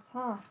cards,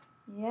 huh?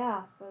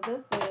 Yeah, so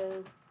this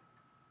is,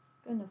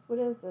 goodness, what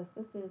is this?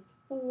 This is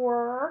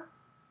 4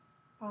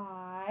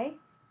 by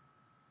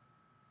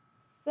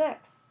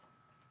 6.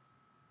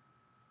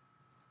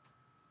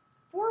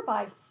 4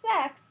 by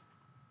 6?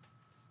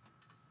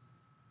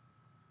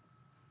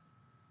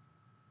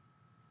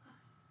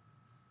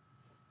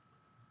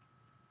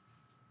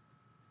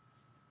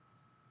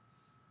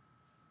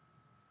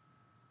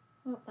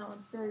 Oh, that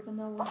one's very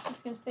vanilla. I was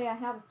just going to say I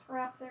have a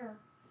scrap there.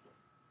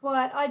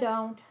 But I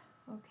don't.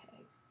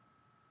 Okay.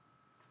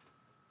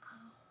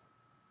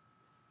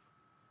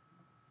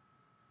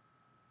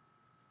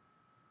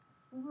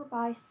 4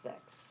 by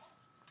 6.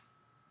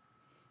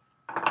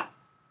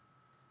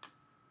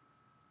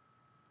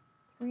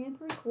 3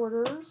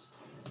 3/4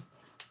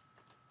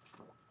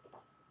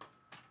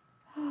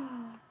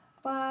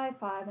 by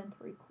 5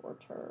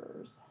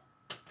 3/4.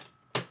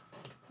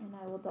 And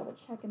I will double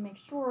check and make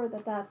sure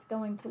that that's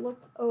going to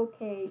look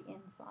okay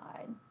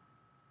inside.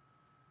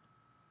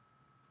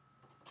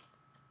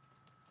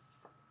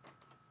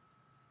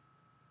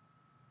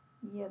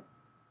 Yep.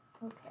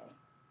 Okay.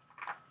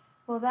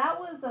 Well, that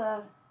was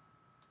a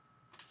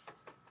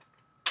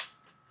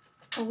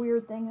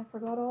weird thing. I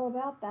forgot all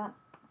about that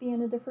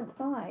being a different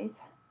size.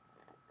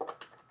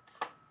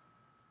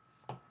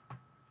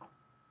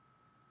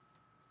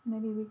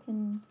 Maybe we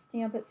can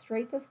stamp it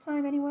straight this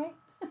time anyway.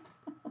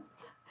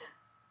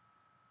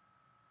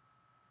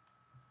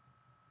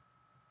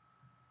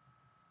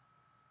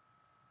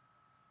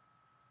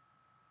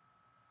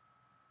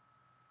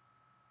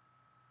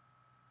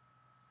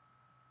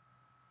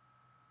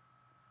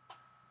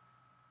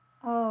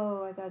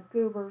 Oh, I got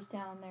goobers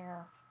down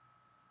there.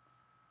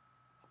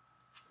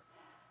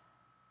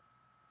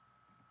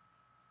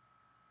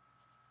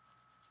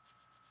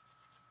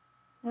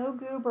 No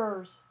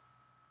goobers.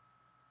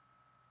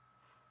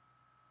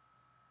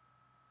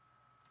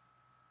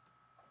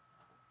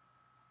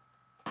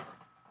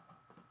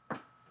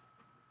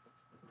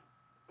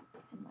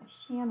 And my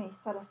chamois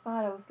set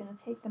aside, I was going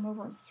to take them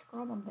over and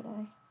scrub them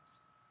today.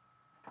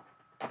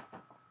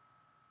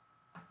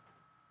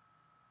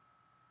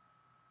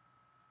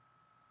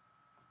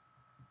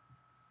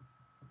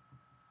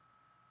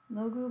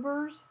 No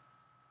goobers.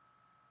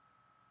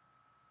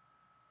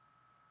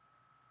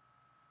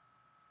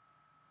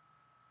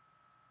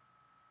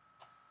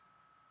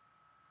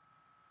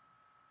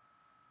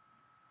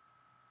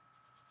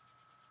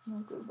 No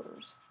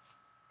goobers.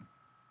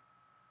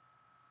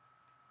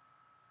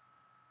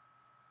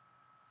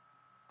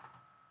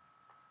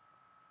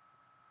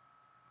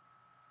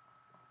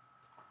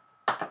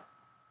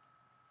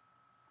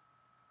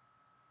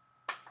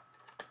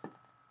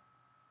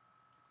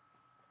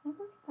 This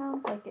never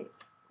sounds like it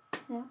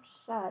snaps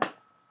shut.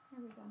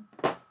 There we go.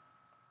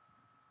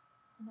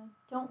 And I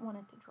don't want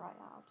it to dry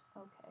out.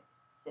 Okay,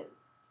 so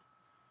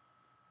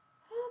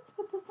let's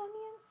put this on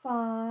the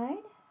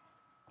inside.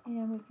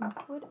 And we can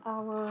put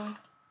our and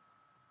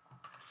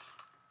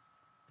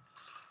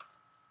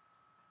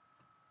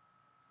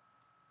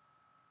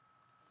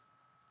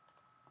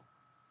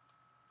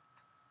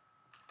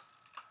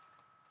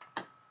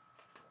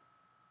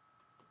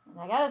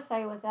I gotta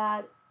say with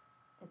that,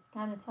 it's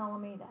kind of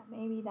telling me that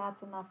maybe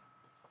that's enough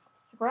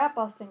scrap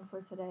busting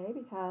for today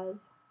because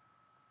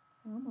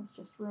I almost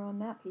just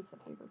ruined that piece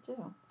of paper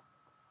too.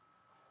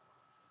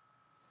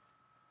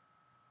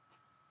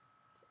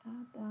 Let's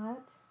add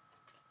that.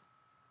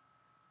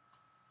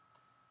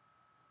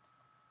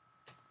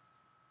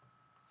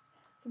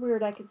 It's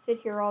weird, I could sit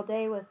here all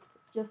day with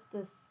just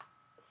this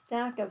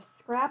stack of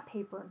scrap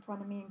paper in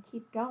front of me and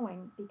keep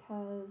going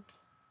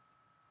because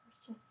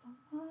there's just so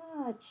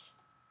much.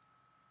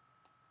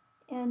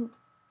 And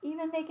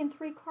even making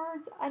 3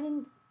 cards, I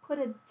didn't put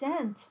a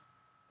dent.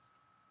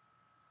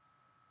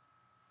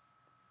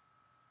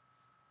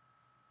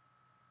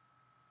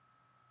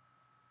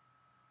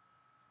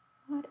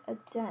 a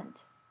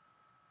dent.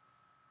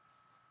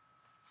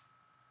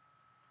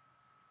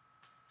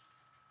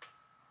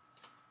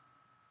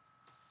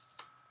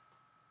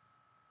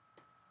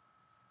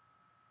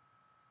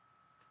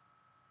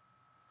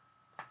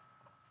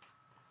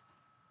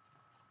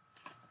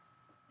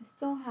 I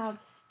still have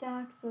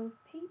stacks of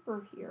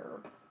paper here.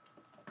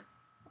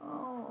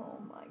 Oh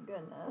my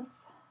goodness.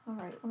 All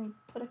right, let me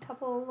put a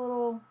couple of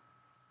little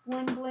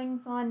bling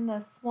blings on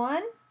this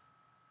one.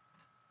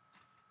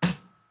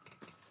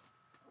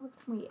 What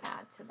can we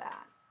add to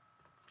that?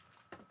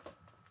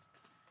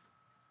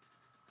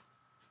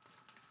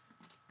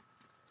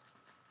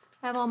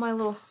 I have all my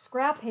little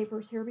scrap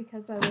papers here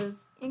because I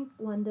was ink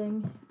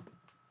blending.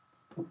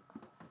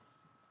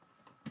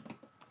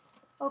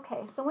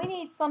 Okay, so we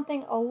need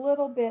something a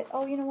little bit,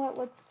 oh, you know what,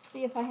 let's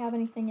see if I have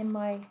anything in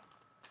my,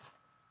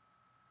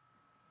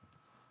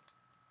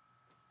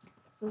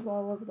 this is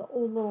all of the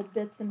old little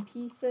bits and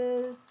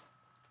pieces.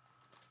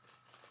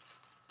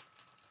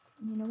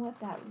 You know what,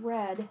 that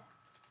red,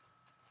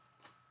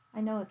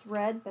 I know it's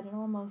red, but it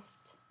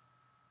almost,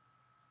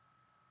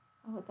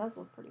 oh, it does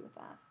look pretty with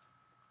that.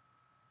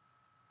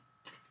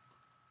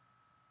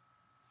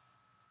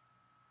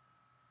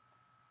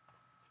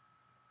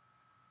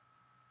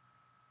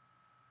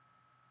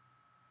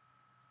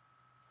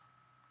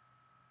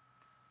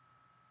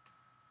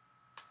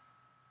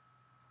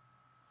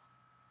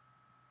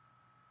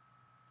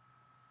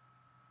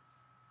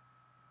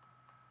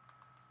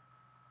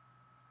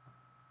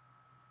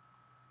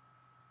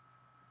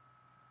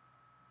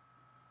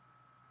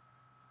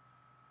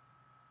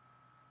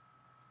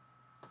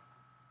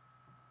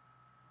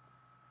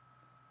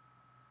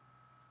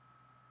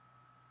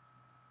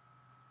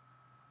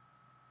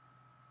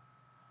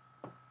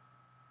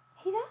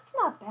 Hey, that's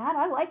not bad.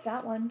 I like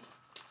that one.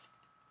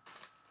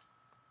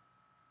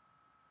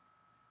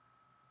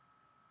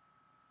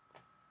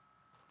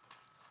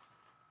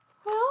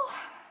 Well,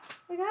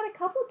 we got a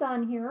couple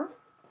done here.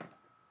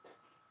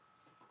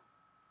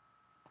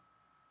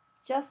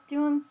 Just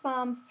doing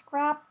some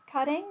scrap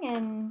cutting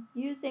and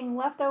using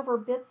leftover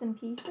bits and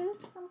pieces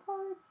from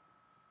cards.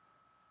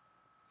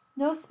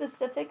 No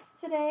specifics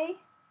today,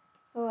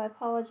 so I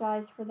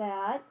apologize for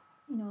that.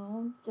 You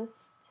know,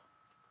 just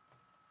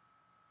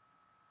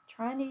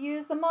trying to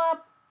use them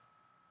up.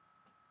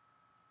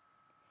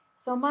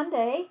 So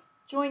Monday,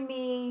 join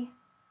me,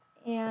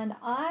 and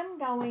I'm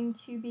going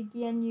to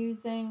begin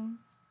using,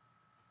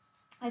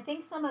 I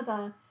think, some of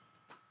the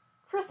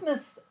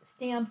Christmas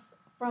stamps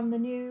from the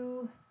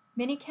new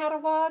mini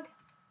catalog.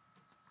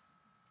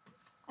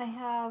 I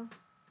have,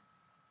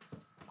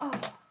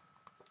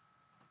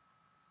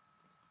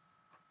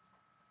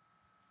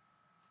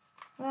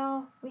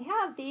 well, we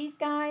have these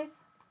guys.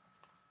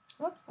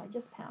 Whoops, I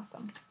just passed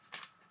them.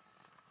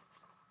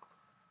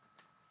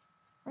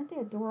 Aren't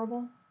they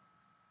adorable?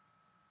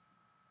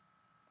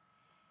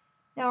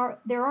 Now,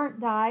 there aren't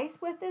dies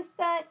with this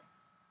set,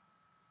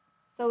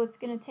 so it's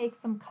going to take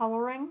some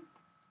coloring.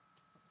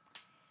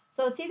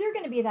 So it's either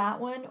going to be that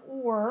one,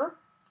 or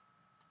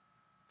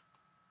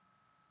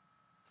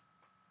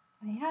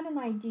I had an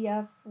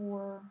idea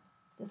for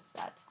this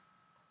set.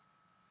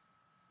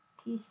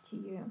 Peace to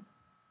you.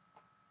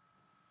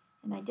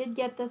 And I did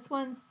get this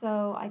one,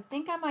 so I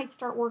think I might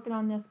start working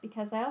on this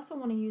because I also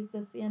want to use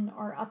this in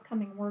our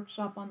upcoming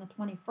workshop on the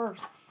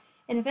 21st.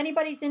 And if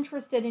anybody's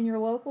interested in your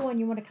local and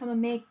you want to come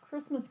and make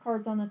Christmas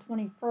cards on the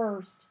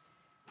 21st,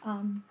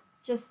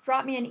 just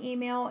drop me an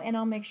email and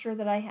I'll make sure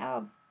that I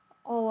have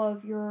all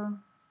of your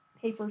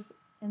papers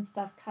and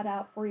stuff cut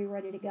out for you,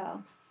 ready to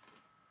go.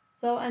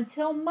 So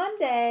until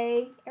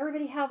Monday,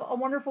 everybody have a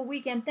wonderful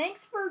weekend.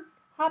 Thanks for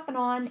hopping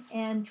on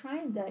and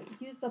trying to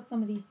use up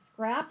some of these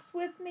scraps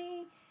with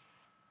me.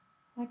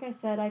 Like I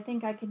said, I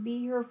think I could be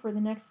here for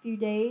the next few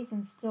days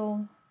and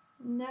still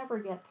never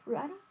get through.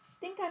 I don't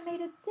think I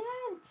made a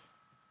dent.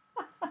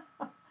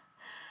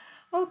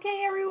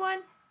 Okay,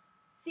 everyone.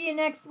 See you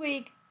next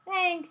week.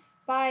 Thanks.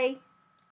 Bye.